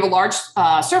wherever you have a large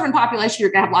servant population,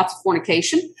 you're going to have lots of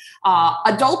fornication.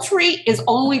 Adultery is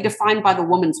only defined by the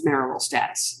woman's marital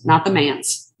status, not the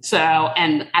man's.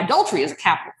 And adultery is a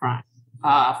capital crime.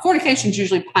 Fornication is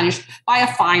usually punished by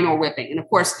a fine or whipping. And of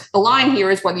course, the line here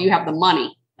is whether you have the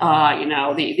money.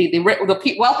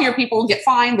 The wealthier people get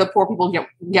fined, the poor people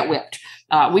get whipped,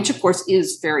 which of course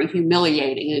is very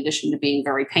humiliating in addition to being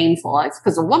very painful. It's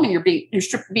because a woman, you're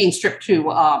being stripped to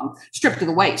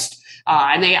the waist.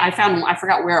 I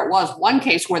forgot where it was, one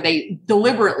case where they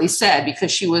deliberately said,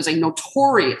 because she was a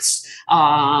notorious,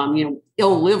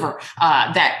 ill liver,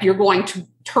 that you're going to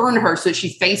turn her so she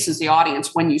faces the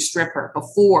audience when you strip her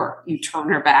before you turn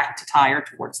her back to tie her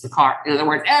towards the car. In other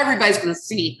words, everybody's going to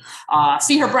see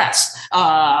her breasts,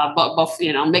 but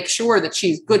make sure that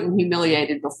she's good and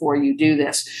humiliated before you do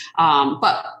this.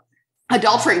 But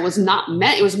adultery was not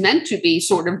meant, it was meant to be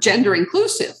sort of gender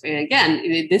inclusive. And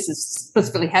again, this is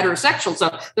specifically heterosexual,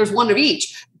 so there's one of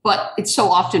each, but it's so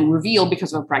often revealed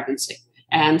because of a pregnancy.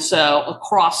 And so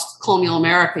across colonial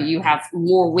America, you have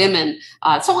more women.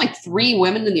 It's only 3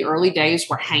 women in the early days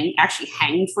were actually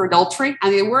hanged for adultery. I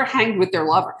mean, they were hanged with their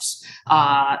lovers.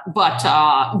 But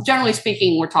generally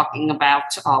speaking, we're talking about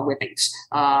whippings.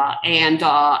 And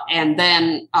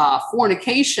then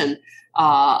fornication.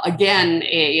 Again,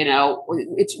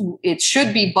 it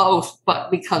should be both,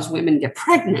 but because women get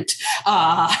pregnant,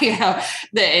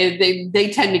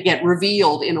 they tend to get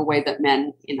revealed in a way that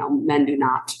men do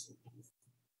not.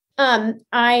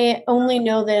 I only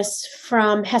know this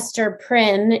from Hester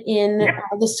Prynne in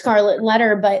The Scarlet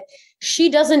Letter, but she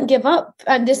doesn't give up.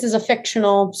 And this is a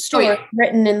fictional story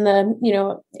written in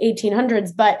the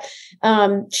 1800s, but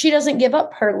she doesn't give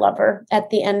up her lover at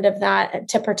the end of that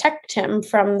to protect him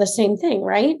from the same thing,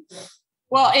 right?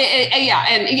 Well,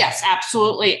 yes,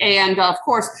 absolutely. And of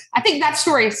course, I think that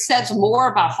story says more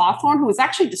about Hawthorne, who was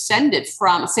actually descended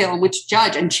from a Salem witch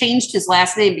judge and changed his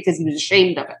last name because he was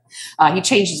ashamed of it. He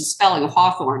changed the spelling of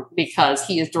Hawthorne because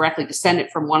he is directly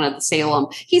descended from one of the Salem.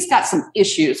 He's got some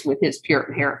issues with his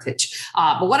Puritan heritage.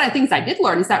 But one of the things I did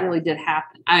learn is that really did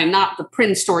happen. I mean, not the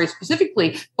Prynne story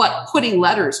specifically, but putting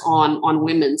letters on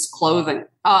women's clothing.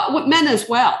 With men as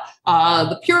well.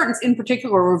 The Puritans in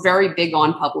particular were very big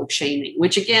on public shaming,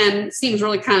 which again seems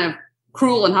really kind of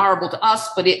cruel and horrible to us,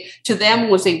 but it to them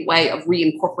was a way of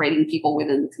reincorporating people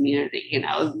within the community. You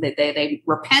know, they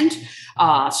repent.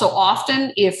 So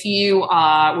often, if you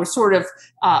were sort of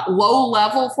low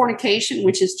level fornication,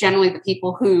 which is generally the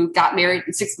people who got married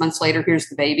and 6 months later, here's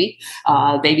the baby.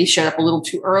 Baby showed up a little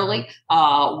too early.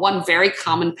 One very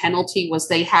common penalty was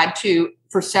they had to,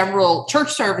 for several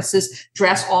church services,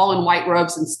 dress all in white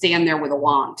robes and stand there with a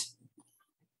wand.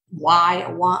 Why?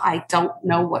 I don't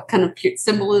know what kind of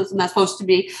symbolism that's supposed to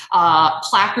be.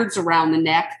 Placards around the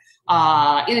neck.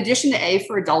 In addition to A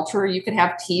for adulterer, you could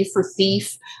have T for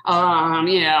thief. I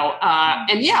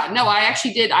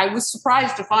actually did. I was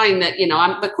surprised to find that,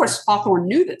 of course, Hawthorne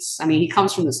knew this. I mean, he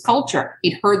comes from this culture.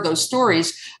 He'd heard those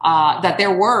stories, that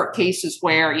there were cases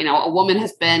where, a woman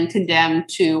has been condemned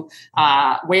to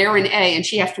wear an A, and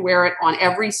she has to wear it on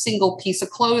every single piece of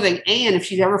clothing. And if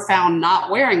she's ever found not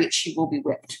wearing it, she will be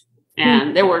whipped.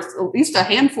 And there were at least a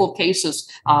handful of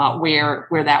cases where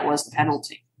that was the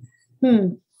penalty.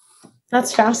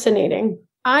 That's fascinating.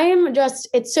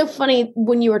 It's so funny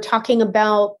when you were talking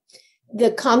about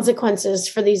the consequences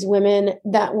for these women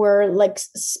that were like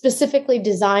specifically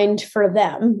designed for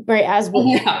them, right? As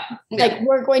women. Yeah. Like,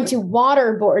 we're going to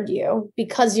waterboard you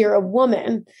because you're a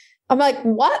woman. I'm like,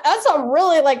 what? That's a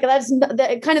really that's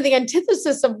kind of the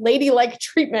antithesis of ladylike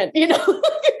treatment.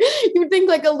 You'd think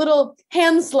like a little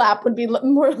hand slap would be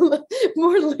more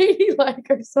ladylike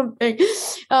or something.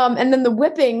 And then the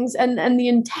whippings and the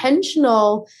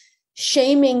intentional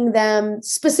shaming them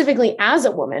specifically as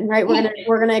a woman, right?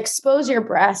 We're gonna expose your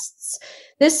breasts.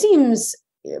 This seems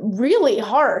really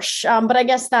harsh, but I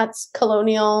guess that's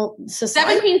colonial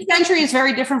society. 17th century is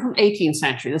very different from 18th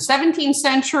century. The 17th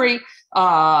century,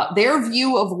 their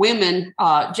view of women,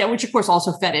 which of course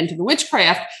also fed into the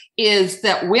witchcraft, is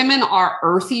that women are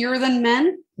earthier than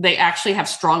men. They actually have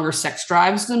stronger sex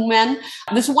drives than men.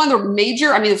 This is one of the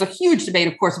major, there's a huge debate,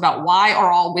 of course, about why are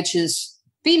all witches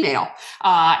female?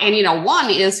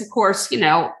 One is, of course,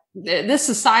 this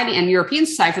society and European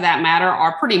society, for that matter,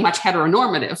 are pretty much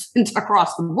heteronormative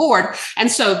across the board.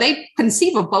 And so they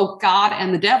conceive of both God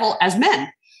and the devil as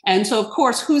men. And so, of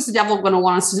course, who's the devil going to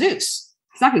want to seduce?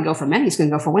 He's not going to go for men. He's going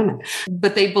to go for women.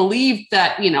 But they believed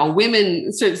that,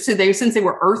 women, since they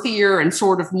were earthier and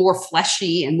sort of more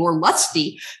fleshy and more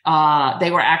lusty, they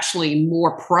were actually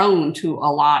more prone to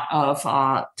a lot of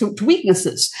to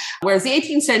weaknesses. Whereas the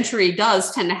 18th century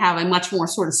does tend to have a much more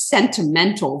sort of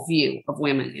sentimental view of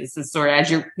women. It's sort of, as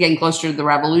you're getting closer to the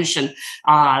revolution,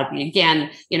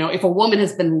 again, if a woman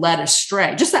has been led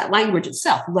astray, just that language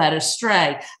itself, led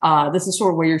astray, this is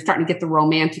sort of where you're starting to get the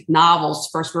romantic novels.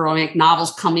 First romantic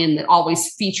novels come in that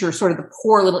always feature sort of the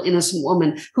poor little innocent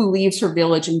woman who leaves her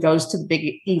village and goes to the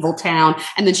big evil town.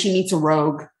 And then she meets a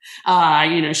rogue.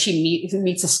 She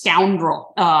meets a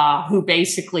scoundrel, who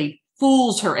basically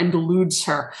fools her and deludes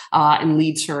her, and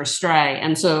leads her astray.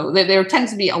 And so there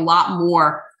tends to be a lot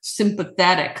more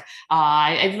sympathetic.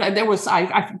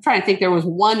 I'm trying to think, there was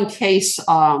one case,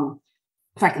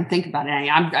 if I can think about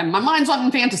it, my mind's on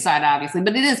infanticide, obviously,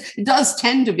 but it does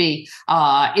tend to be,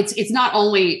 it's not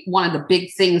only one of the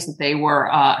big things that they were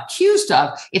accused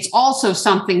of, it's also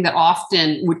something that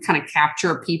often would kind of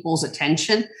capture people's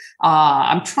attention.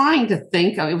 I'm trying to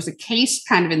think of, it was a case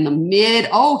kind of in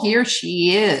the here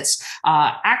she is.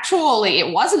 Actually,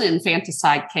 it wasn't an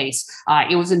infanticide case.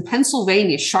 It was in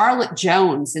Pennsylvania, Charlotte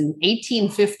Jones in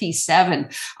 1857,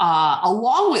 it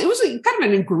was kind of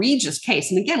an egregious case.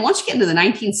 And again, once you get into the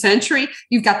 19th century,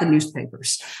 you've got the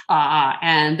newspapers,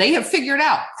 and they have figured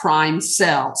out crime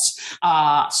sells.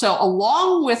 So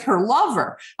along with her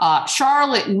lover,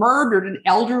 Charlotte murdered an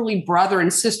elderly brother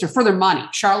and sister for their money.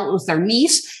 Charlotte was their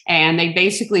niece, and they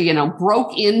basically,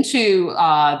 broke into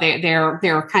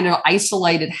their kind of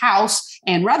isolated house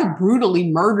and rather brutally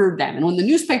murdered them. And when the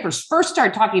newspapers first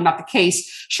started talking about the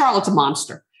case, Charlotte's a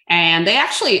monster. And they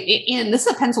actually, this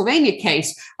is a Pennsylvania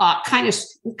case, kind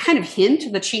of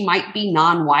hint that she might be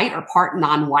non-white or part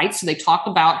non-white. So they talk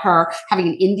about her having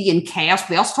an Indian cast.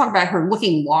 They also talk about her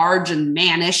looking large and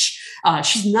mannish.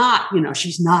 She's not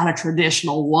a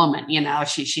traditional woman.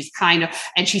 She's kind of,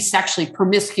 and she's sexually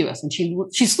promiscuous, and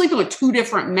she's sleeping with two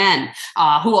different men,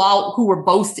 who were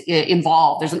both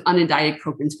involved. There's an unindicted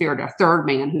co-conspirator, a third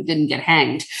man who didn't get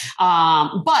hanged.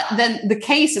 But then the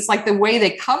case, it's like the way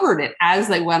they covered it as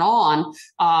they went on,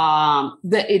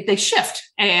 they shift.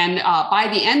 And by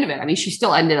the end of it, she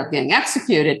still ended up getting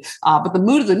executed. But the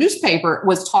mood of the newspaper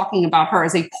was talking about her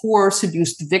as a poor,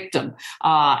 seduced victim.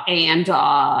 And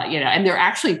there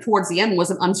actually, towards the end, was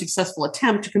an unsuccessful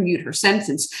attempt to commute her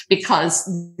sentence because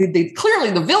clearly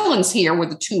the villains here were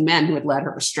the two men who had led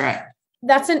her astray.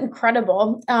 That's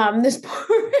incredible. These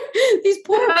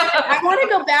poor men, I want to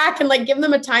go back and like give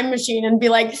them a time machine and be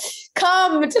like,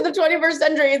 come to the 21st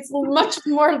century. It's much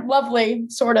more lovely,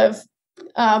 sort of.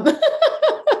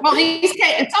 Well,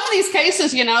 in some of these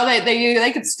cases,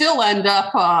 they could still end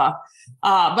up,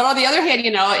 but on the other hand,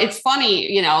 it's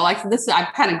funny, like this,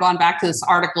 I've kind of gone back to this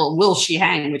article, Will She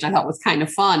Hang, which I thought was kind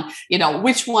of fun,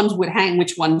 which ones would hang,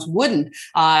 which ones wouldn't.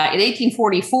 In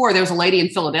 1844, there was a lady in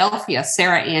Philadelphia,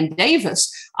 Sarah Ann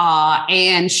Davis,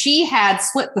 and she had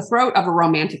slit the throat of a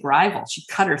romantic rival. She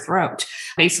cut her throat,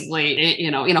 basically,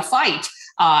 in a fight.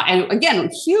 And again,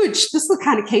 huge, this is the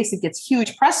kind of case that gets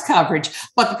huge press coverage,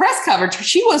 but the press coverage,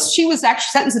 she was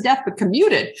actually sentenced to death, but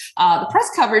commuted. The press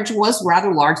coverage was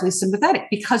rather largely sympathetic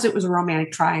because it was a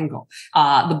romantic triangle.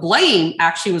 The blame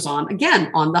actually was on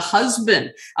the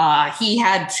husband. He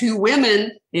had two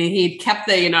women. He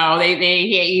kept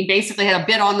he basically had a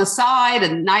bit on the side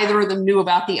and neither of them knew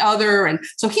about the other. And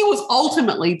so he was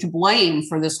ultimately to blame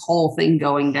for this whole thing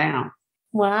going down.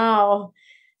 Wow.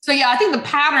 So, yeah, I think the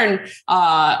pattern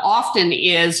often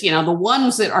is, the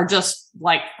ones that are just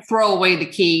like throw away the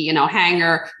key,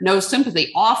 hanger, no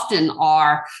sympathy, often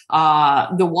are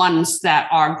the ones that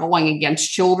are going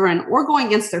against children or going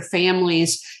against their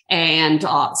families and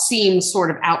seem sort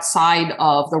of outside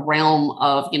of the realm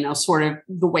of, sort of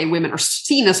the way women are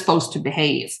seen as supposed to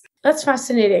behave. That's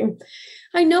fascinating.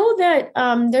 I know that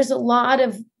there's a lot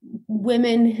of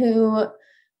women who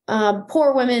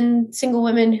poor women, single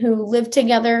women who live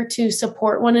together to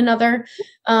support one another.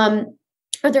 Are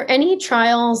there any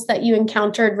trials that you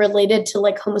encountered related to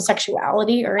like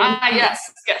homosexuality or anything?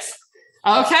 Yes.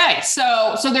 Okay.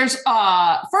 So there's,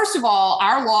 first of all,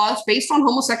 our laws based on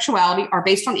homosexuality are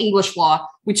based on English law,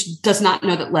 which does not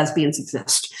know that lesbians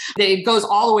exist. It goes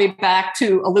all the way back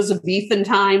to Elizabethan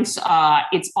times.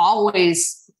 It's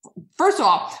always, first of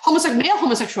all, male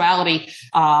homosexuality,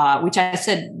 which I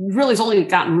said really has only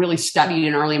gotten really studied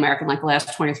in early America in like the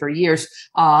last 20 or 30 years.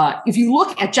 If you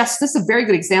look at this is a very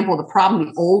good example of the problem,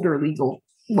 the older legal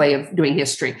way of doing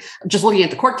history. Just looking at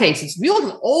the court cases, if you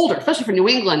look at older, especially for New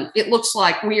England, it looks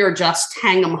like we are just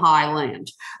hang 'em high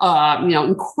land,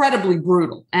 incredibly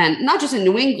brutal. And not just in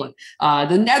New England,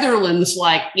 the Netherlands,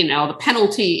 the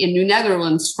penalty in New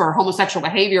Netherlands for homosexual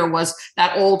behavior was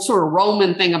that old sort of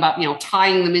Roman thing about,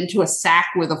 tying them into a sack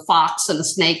with a fox and a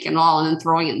snake and all, and then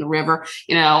throwing it in the river.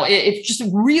 It's just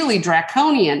really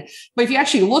draconian. But if you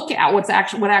actually look at what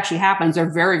actually happens, there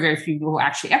are very, very few people who are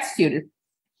actually executed.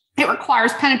 It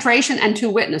requires penetration and two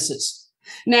witnesses.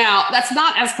 Now, that's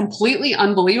not as completely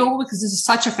unbelievable because this is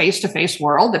such a face-to-face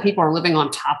world that people are living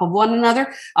on top of one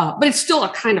another. But it's still a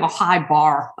kind of a high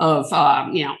bar of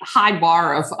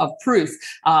proof.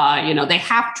 They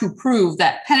have to prove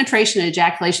that penetration and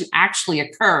ejaculation actually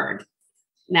occurred.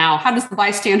 Now, how does the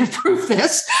bystander prove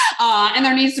this? And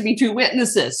there needs to be two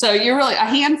witnesses. So you're really a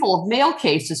handful of male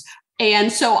cases.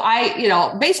 And so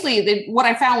basically what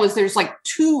I found was there's like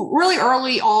two really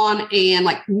early on in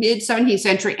like mid 17th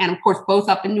century, and of course, both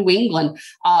up in New England,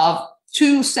 of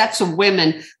two sets of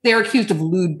women. They're accused of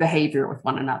lewd behavior with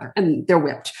one another and they're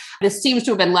whipped. This seems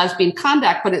to have been lesbian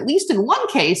conduct, but at least in one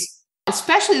case,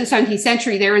 especially in the 17th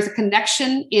century, there is a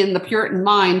connection in the Puritan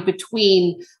mind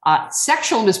between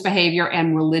sexual misbehavior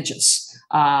and religious.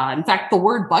 In fact, the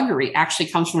word buggery actually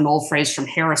comes from an old phrase from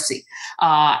heresy.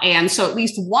 And so at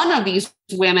least one of these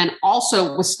women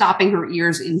also was stopping her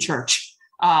ears in church.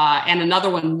 And another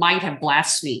one might have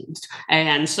blasphemed.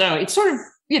 And so it's sort of,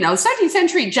 the 17th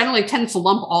century generally tends to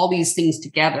lump all these things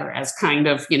together as kind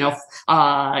of,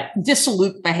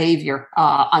 dissolute behavior,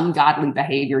 ungodly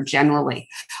behavior generally.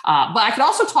 But I could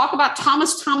also talk about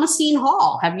Thomasine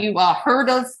Hall. Have you heard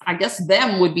of, I guess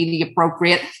them would be the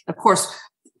appropriate, of course.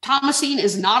 Thomasine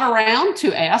is not around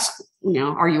to ask,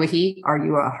 are you a he? Are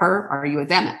you a her? Are you a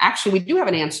them? Actually, we do have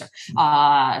an answer.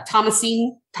 Thomas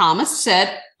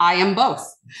said, I am both.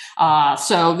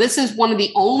 So this is one of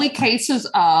the only cases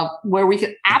where we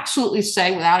could absolutely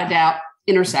say without a doubt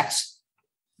intersex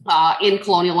in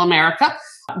colonial America.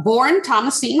 Born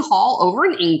Thomasine Hall over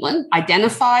in England,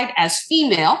 identified as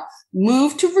female,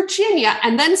 moved to Virginia,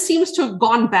 and then seems to have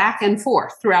gone back and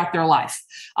forth throughout their life,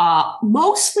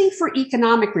 mostly for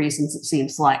economic reasons, it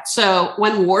seems like. So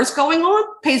when war's going on,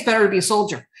 pays better to be a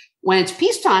soldier. When it's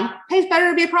peacetime, pays better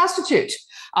to be a prostitute.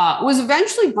 Was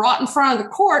eventually brought in front of the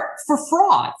court for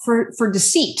fraud, for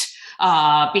deceit,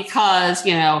 because,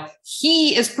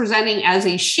 he is presenting as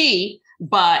a she,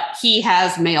 but he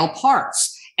has male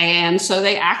parts. And so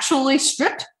they actually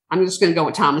stripped. I'm just going to go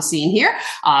with Thomasine here.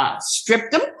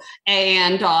 Stripped them,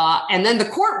 and then the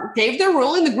court gave their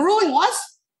ruling. The ruling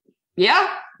was, yeah,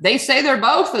 they say they're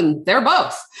both, and they're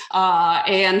both.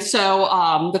 And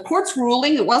so the court's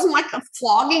ruling, it wasn't like a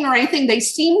flogging or anything. They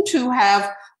seem to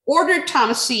have ordered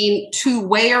Thomasine to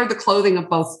wear the clothing of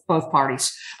both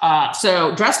parties.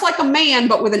 So dressed like a man,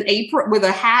 but with an apron, with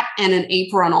a hat and an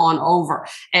apron on over.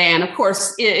 And of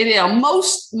course,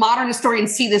 most modern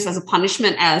historians see this as a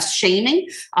punishment, as shaming.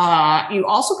 You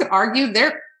also could argue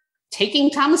they're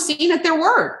taking Thomasine at their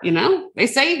word. They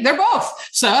say they're both.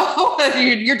 So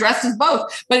you're dressed as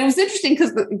both. But it was interesting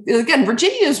because, again,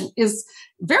 Virginia is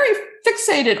very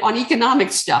fixated on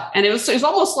economic stuff. And it was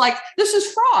almost like, this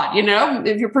is fraud.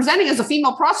 If you're presenting as a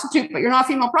female prostitute, but you're not a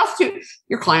female prostitute,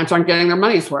 your clients aren't getting their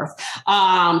money's worth.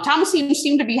 Thomasine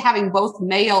seemed to be having both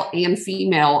male and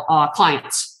female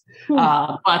clients.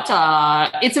 But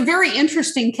it's a very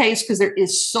interesting case because there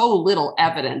is so little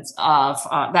evidence of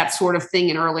that sort of thing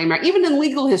in early America. Even in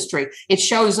legal history, it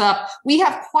shows up. We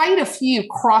have quite a few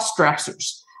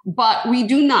cross-dressers, but we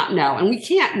do not know, and we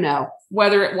can't know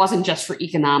whether it wasn't just for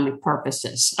economic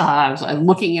purposes. I'm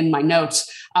looking in my notes.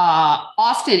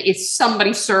 Often it's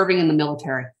somebody serving in the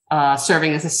military.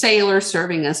 Serving as a sailor,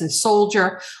 serving as a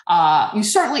soldier. You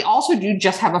certainly also do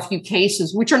just have a few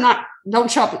cases, which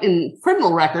don't show up in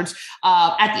criminal records.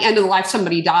 At the end of the life,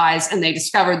 somebody dies and they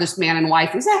discover this man and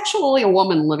wife is actually a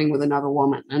woman living with another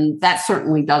woman. And that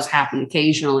certainly does happen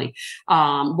occasionally.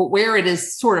 But where it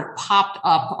is sort of popped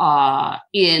up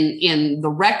in the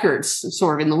records,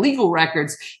 sort of in the legal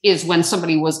records, is when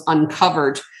somebody was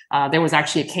uncovered. There was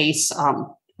actually a case,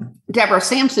 Deborah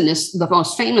Sampson is the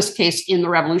most famous case in the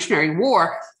Revolutionary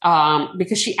War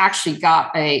because she actually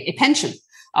got a pension.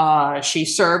 She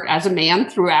served as a man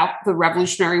throughout the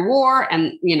Revolutionary War.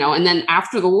 And then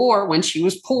after the war, when she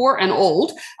was poor and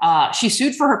old, she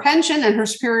sued for her pension, and her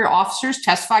superior officers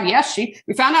testified, yes,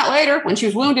 we found out later when she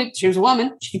was wounded, she was a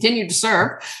woman. She continued to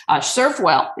serve. She served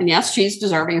well. And yes, she's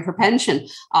deserving of her pension.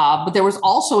 But there was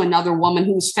also another woman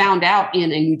who was found out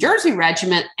in a New Jersey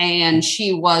regiment, and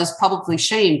she was publicly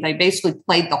shamed. They basically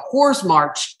played the Whore's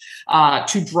March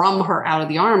to drum her out of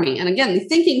the army. And again, the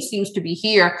thinking seems to be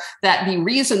here that the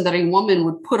reason that a woman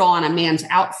would put on a man's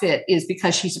outfit is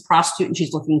because she's a prostitute and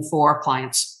she's looking for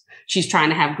clients. She's trying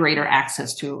to have greater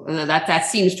access to that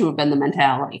seems to have been the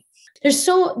mentality. There's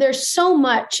so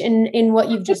much in what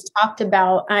you've just talked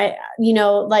about.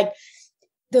 Like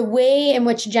the way in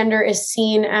which gender is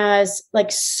seen as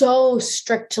like so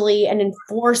strictly and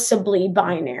enforceably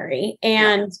binary.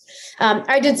 And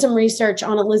I did some research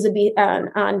on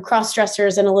on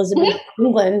cross-dressers in Elizabethan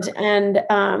England, and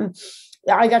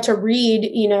I got to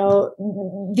read,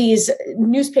 these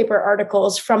newspaper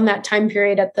articles from that time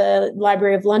period at the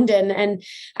Library of London. And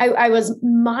I was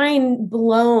mind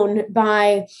blown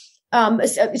by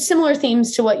similar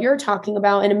themes to what you're talking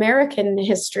about in American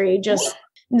history, just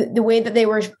the way that they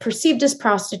were perceived as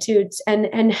prostitutes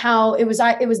and how it was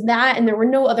that, and there were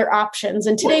no other options.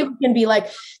 And today we can be like,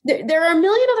 there are a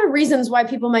million other reasons why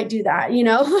people might do that,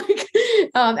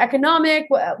 like economic,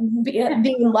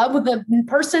 being in love with a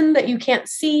person that you can't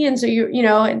see. And so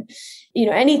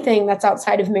anything that's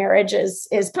outside of marriage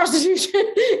is prostitution,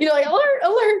 like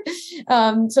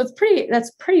alert. So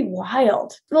that's pretty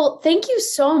wild. Well, thank you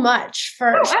so much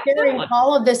for sharing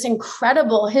all of this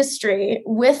incredible history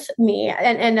with me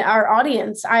and our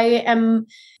audience. I am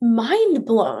mind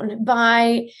blown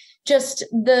by just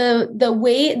the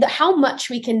way how much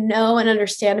we can know and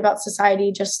understand about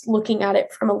society just looking at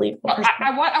it from a legal perspective.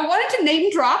 I wanted to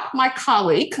name drop my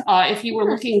colleague, if you were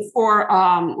looking for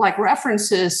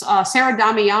references, Sarah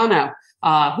Damiano,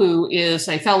 who is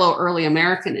a fellow early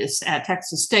Americanist at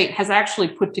Texas State, has actually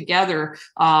put together,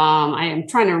 I am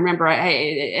trying to remember,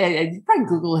 I probably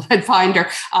Google it and find her,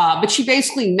 but she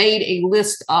basically made a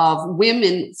list of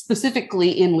women specifically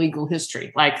in legal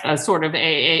history, like a sort of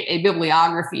a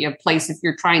bibliography of place if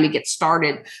you're trying to get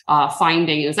started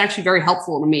finding. It was actually very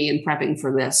helpful to me in prepping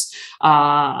for this.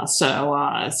 So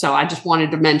I just wanted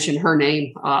to mention her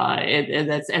name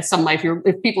as somebody,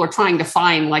 if people are trying to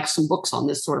find like some books on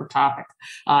this sort of topic.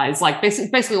 It's like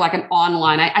basically like an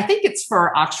online. I think it's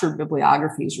for Oxford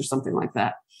bibliographies or something like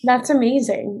that. That's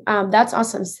amazing. That's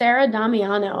awesome, Sarah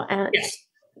Damiano. And yes.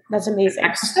 That's amazing.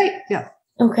 Texas State, yeah.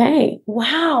 Okay.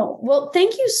 Wow. Well,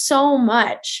 thank you so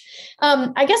much.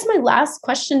 I guess my last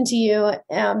question to you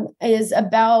is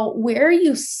about where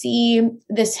you see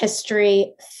this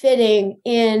history fitting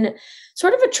in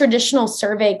sort of a traditional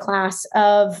survey class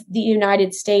of the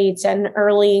United States and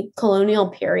early colonial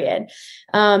period.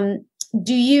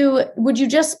 would you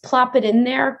just plop it in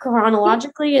there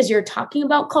chronologically as you're talking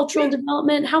about cultural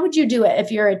development? How would you do it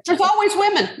if you're a There's always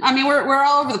women. I mean, we're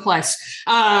all over the place.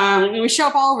 We show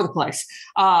up all over the place.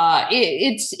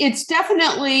 It's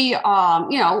definitely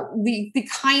the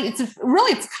kind.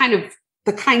 It's kind of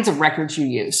the kinds of records you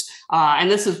use. And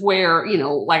this is where,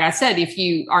 like I said, if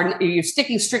you're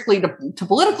sticking strictly to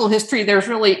political history, there's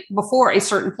really, before a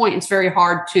certain point, it's very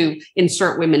hard to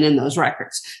insert women in those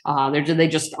records. They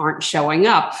just aren't showing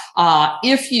up.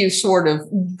 If you sort of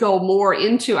go more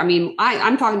into,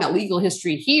 I'm talking about legal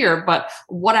history here, but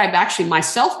what I've actually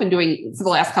myself been doing for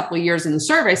the last couple of years in the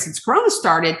survey since Corona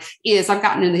started is I've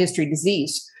gotten into the history of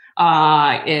disease.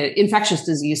 Infectious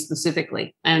disease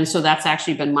specifically. And so that's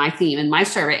actually been my theme in my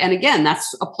survey. And again,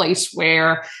 that's a place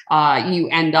where you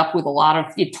end up with a lot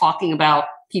of you talking about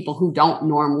people who don't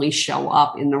normally show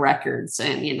up in the records.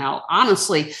 And,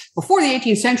 honestly, before the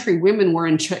 18th century, women were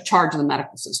in charge of the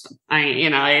medical system.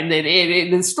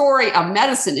 The story of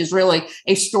medicine is really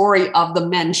a story of the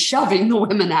men shoving the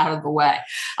women out of the way,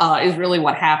 is really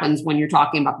what happens when you're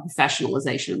talking about the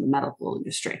professionalization of the medical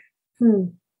industry.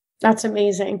 That's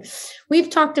amazing.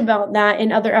 We've talked about that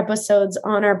in other episodes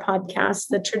on our podcast,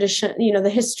 the tradition, the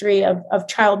history of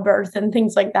childbirth and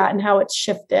things like that and how it's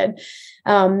shifted.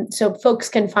 So folks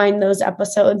can find those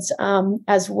episodes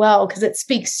as well, because it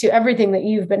speaks to everything that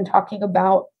you've been talking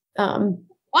about.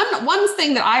 One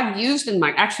thing that I've used in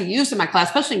my class,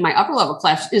 especially in my upper level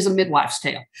class, is A Midwife's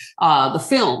Tale, the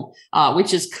film,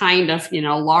 which is kind of,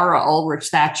 Laura Ulrich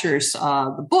Thatcher's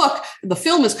the book. The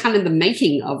film is kind of the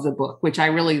making of the book, which I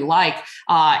really like.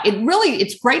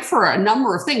 It's great for a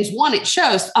number of things. One, it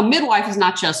shows a midwife is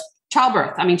not just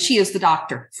childbirth. She is the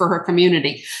doctor for her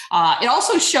community. It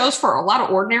also shows for a lot of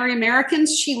ordinary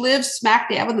Americans, she lives smack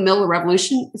dab in the middle of the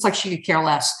revolution. It's like she could care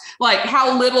less. Like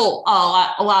how little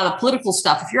a lot of the political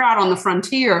stuff. If you're out on the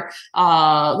frontier,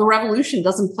 the revolution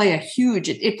doesn't play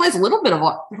it plays a little bit of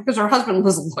because her husband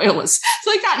was a loyalist.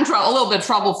 So he got in a little bit of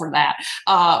trouble for that.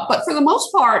 But for the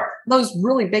most part, those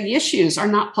really big issues are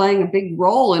not playing a big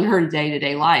role in her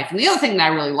day-to-day life. And the other thing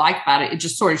that I really like about it, it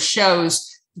just sort of shows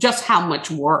just how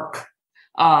much work,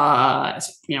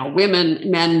 women,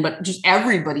 men, but just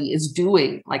everybody is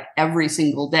doing like every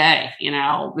single day,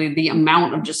 the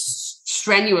amount of just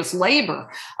strenuous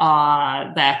labor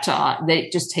that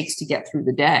it just takes to get through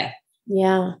the day.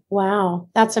 Yeah. Wow.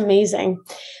 That's amazing.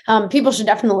 People should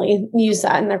definitely use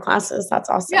that in their classes. That's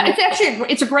awesome. Yeah.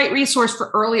 It's a great resource for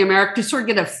early America to sort of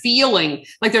get a feeling.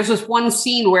 Like there's this one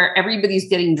scene where everybody's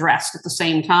getting dressed at the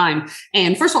same time.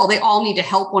 And first of all, they all need to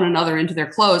help one another into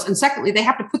their clothes. And secondly, they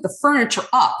have to put the furniture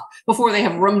up before they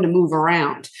have room to move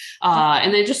around.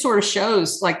 And it just sort of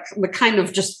shows like the kind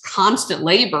of just constant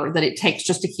labor that it takes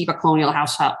just to keep a colonial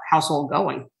household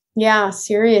going. Yeah,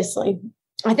 seriously.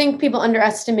 I think people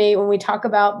underestimate when we talk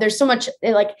about, there's so much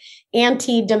like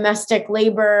anti-domestic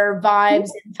labor vibes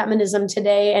in feminism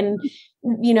today. And,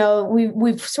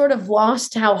 we've sort of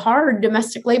lost how hard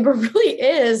domestic labor really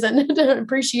is and an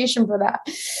appreciation for that.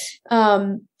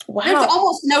 Wow. There's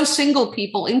almost no single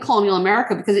people in colonial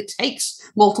America because it takes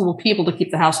multiple people to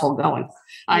keep the household going.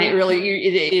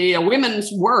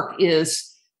 Women's work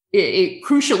is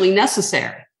crucially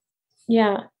necessary.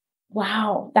 Yeah.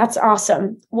 Wow, that's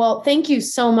awesome. Well, thank you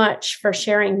so much for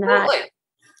sharing that. Really?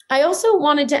 I also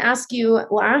wanted to ask you,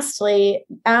 lastly,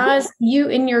 as you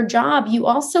in your job, you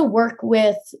also work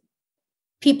with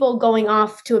people going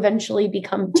off to eventually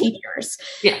become teachers.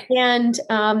 Yeah. And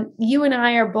you and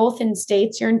I are both in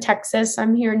states. You're in Texas.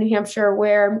 I'm here in New Hampshire,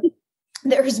 where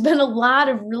there's been a lot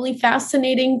of really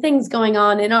fascinating things going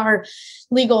on in our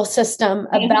legal system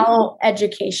about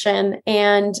education.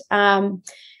 And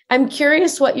I'm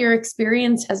curious what your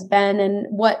experience has been and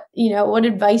what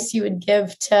advice you would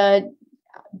give to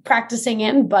practicing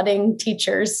and budding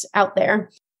teachers out there.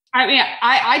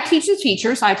 I teach the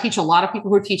teachers. I teach a lot of people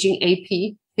who are teaching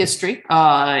AP history.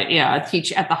 I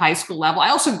teach at the high school level. I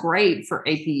also grade for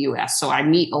AP US. So I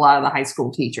meet a lot of the high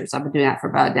school teachers. I've been doing that for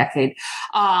about a decade.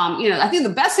 I think the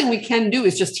best thing we can do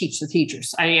is just teach the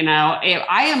teachers. I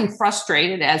am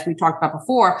frustrated, as we talked about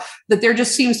before, that there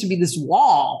just seems to be this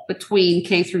wall between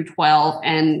K through 12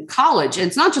 and college. And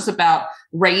it's not just about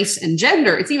race and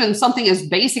gender. It's even something as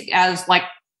basic as like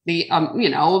the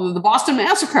Boston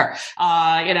Massacre.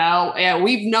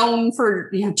 We've known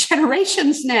for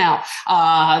generations now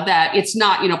that it's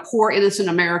not, poor innocent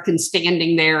Americans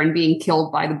standing there and being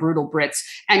killed by the brutal Brits.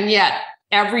 And yet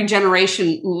every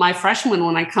generation, my freshmen,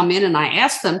 when I come in and I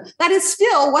ask them, that is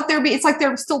still what it's like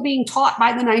they're still being taught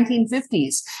by the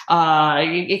 1950s.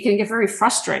 It can get very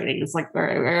frustrating. It's like,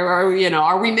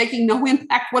 are we making no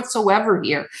impact whatsoever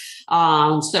here?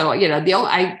 So,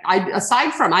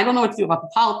 aside from, I don't know what to do about the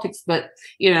politics, but,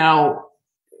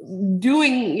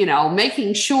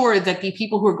 making sure that the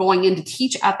people who are going in to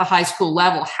teach at the high school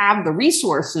level have the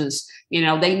resources,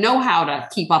 they know how to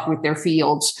keep up with their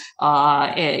fields,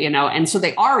 and so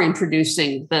they are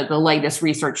introducing the latest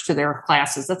research to their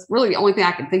classes. That's really the only thing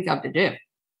I can think of to do.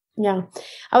 Yeah.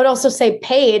 I would also say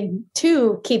paid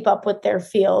to keep up with their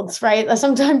fields, right?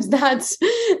 Sometimes that's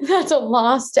a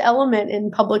lost element in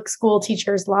public school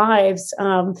teachers' lives,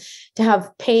 to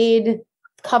have paid,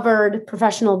 covered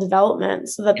professional development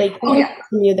so that they can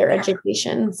continue their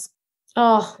educations.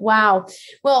 Oh, wow.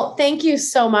 Well, thank you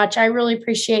so much. I really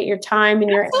appreciate your time and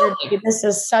your energy. This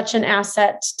is such an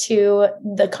asset to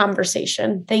the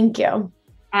conversation. Thank you.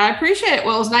 I appreciate it.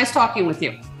 Well, it was nice talking with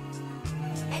you.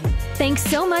 Thanks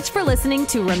so much for listening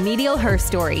to Remedial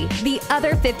Herstory, the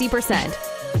other 50%.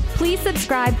 Please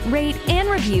subscribe, rate, and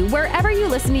review wherever you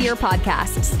listen to your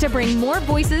podcasts to bring more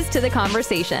voices to the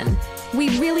conversation.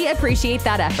 We really appreciate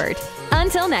that effort.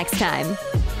 Until next time.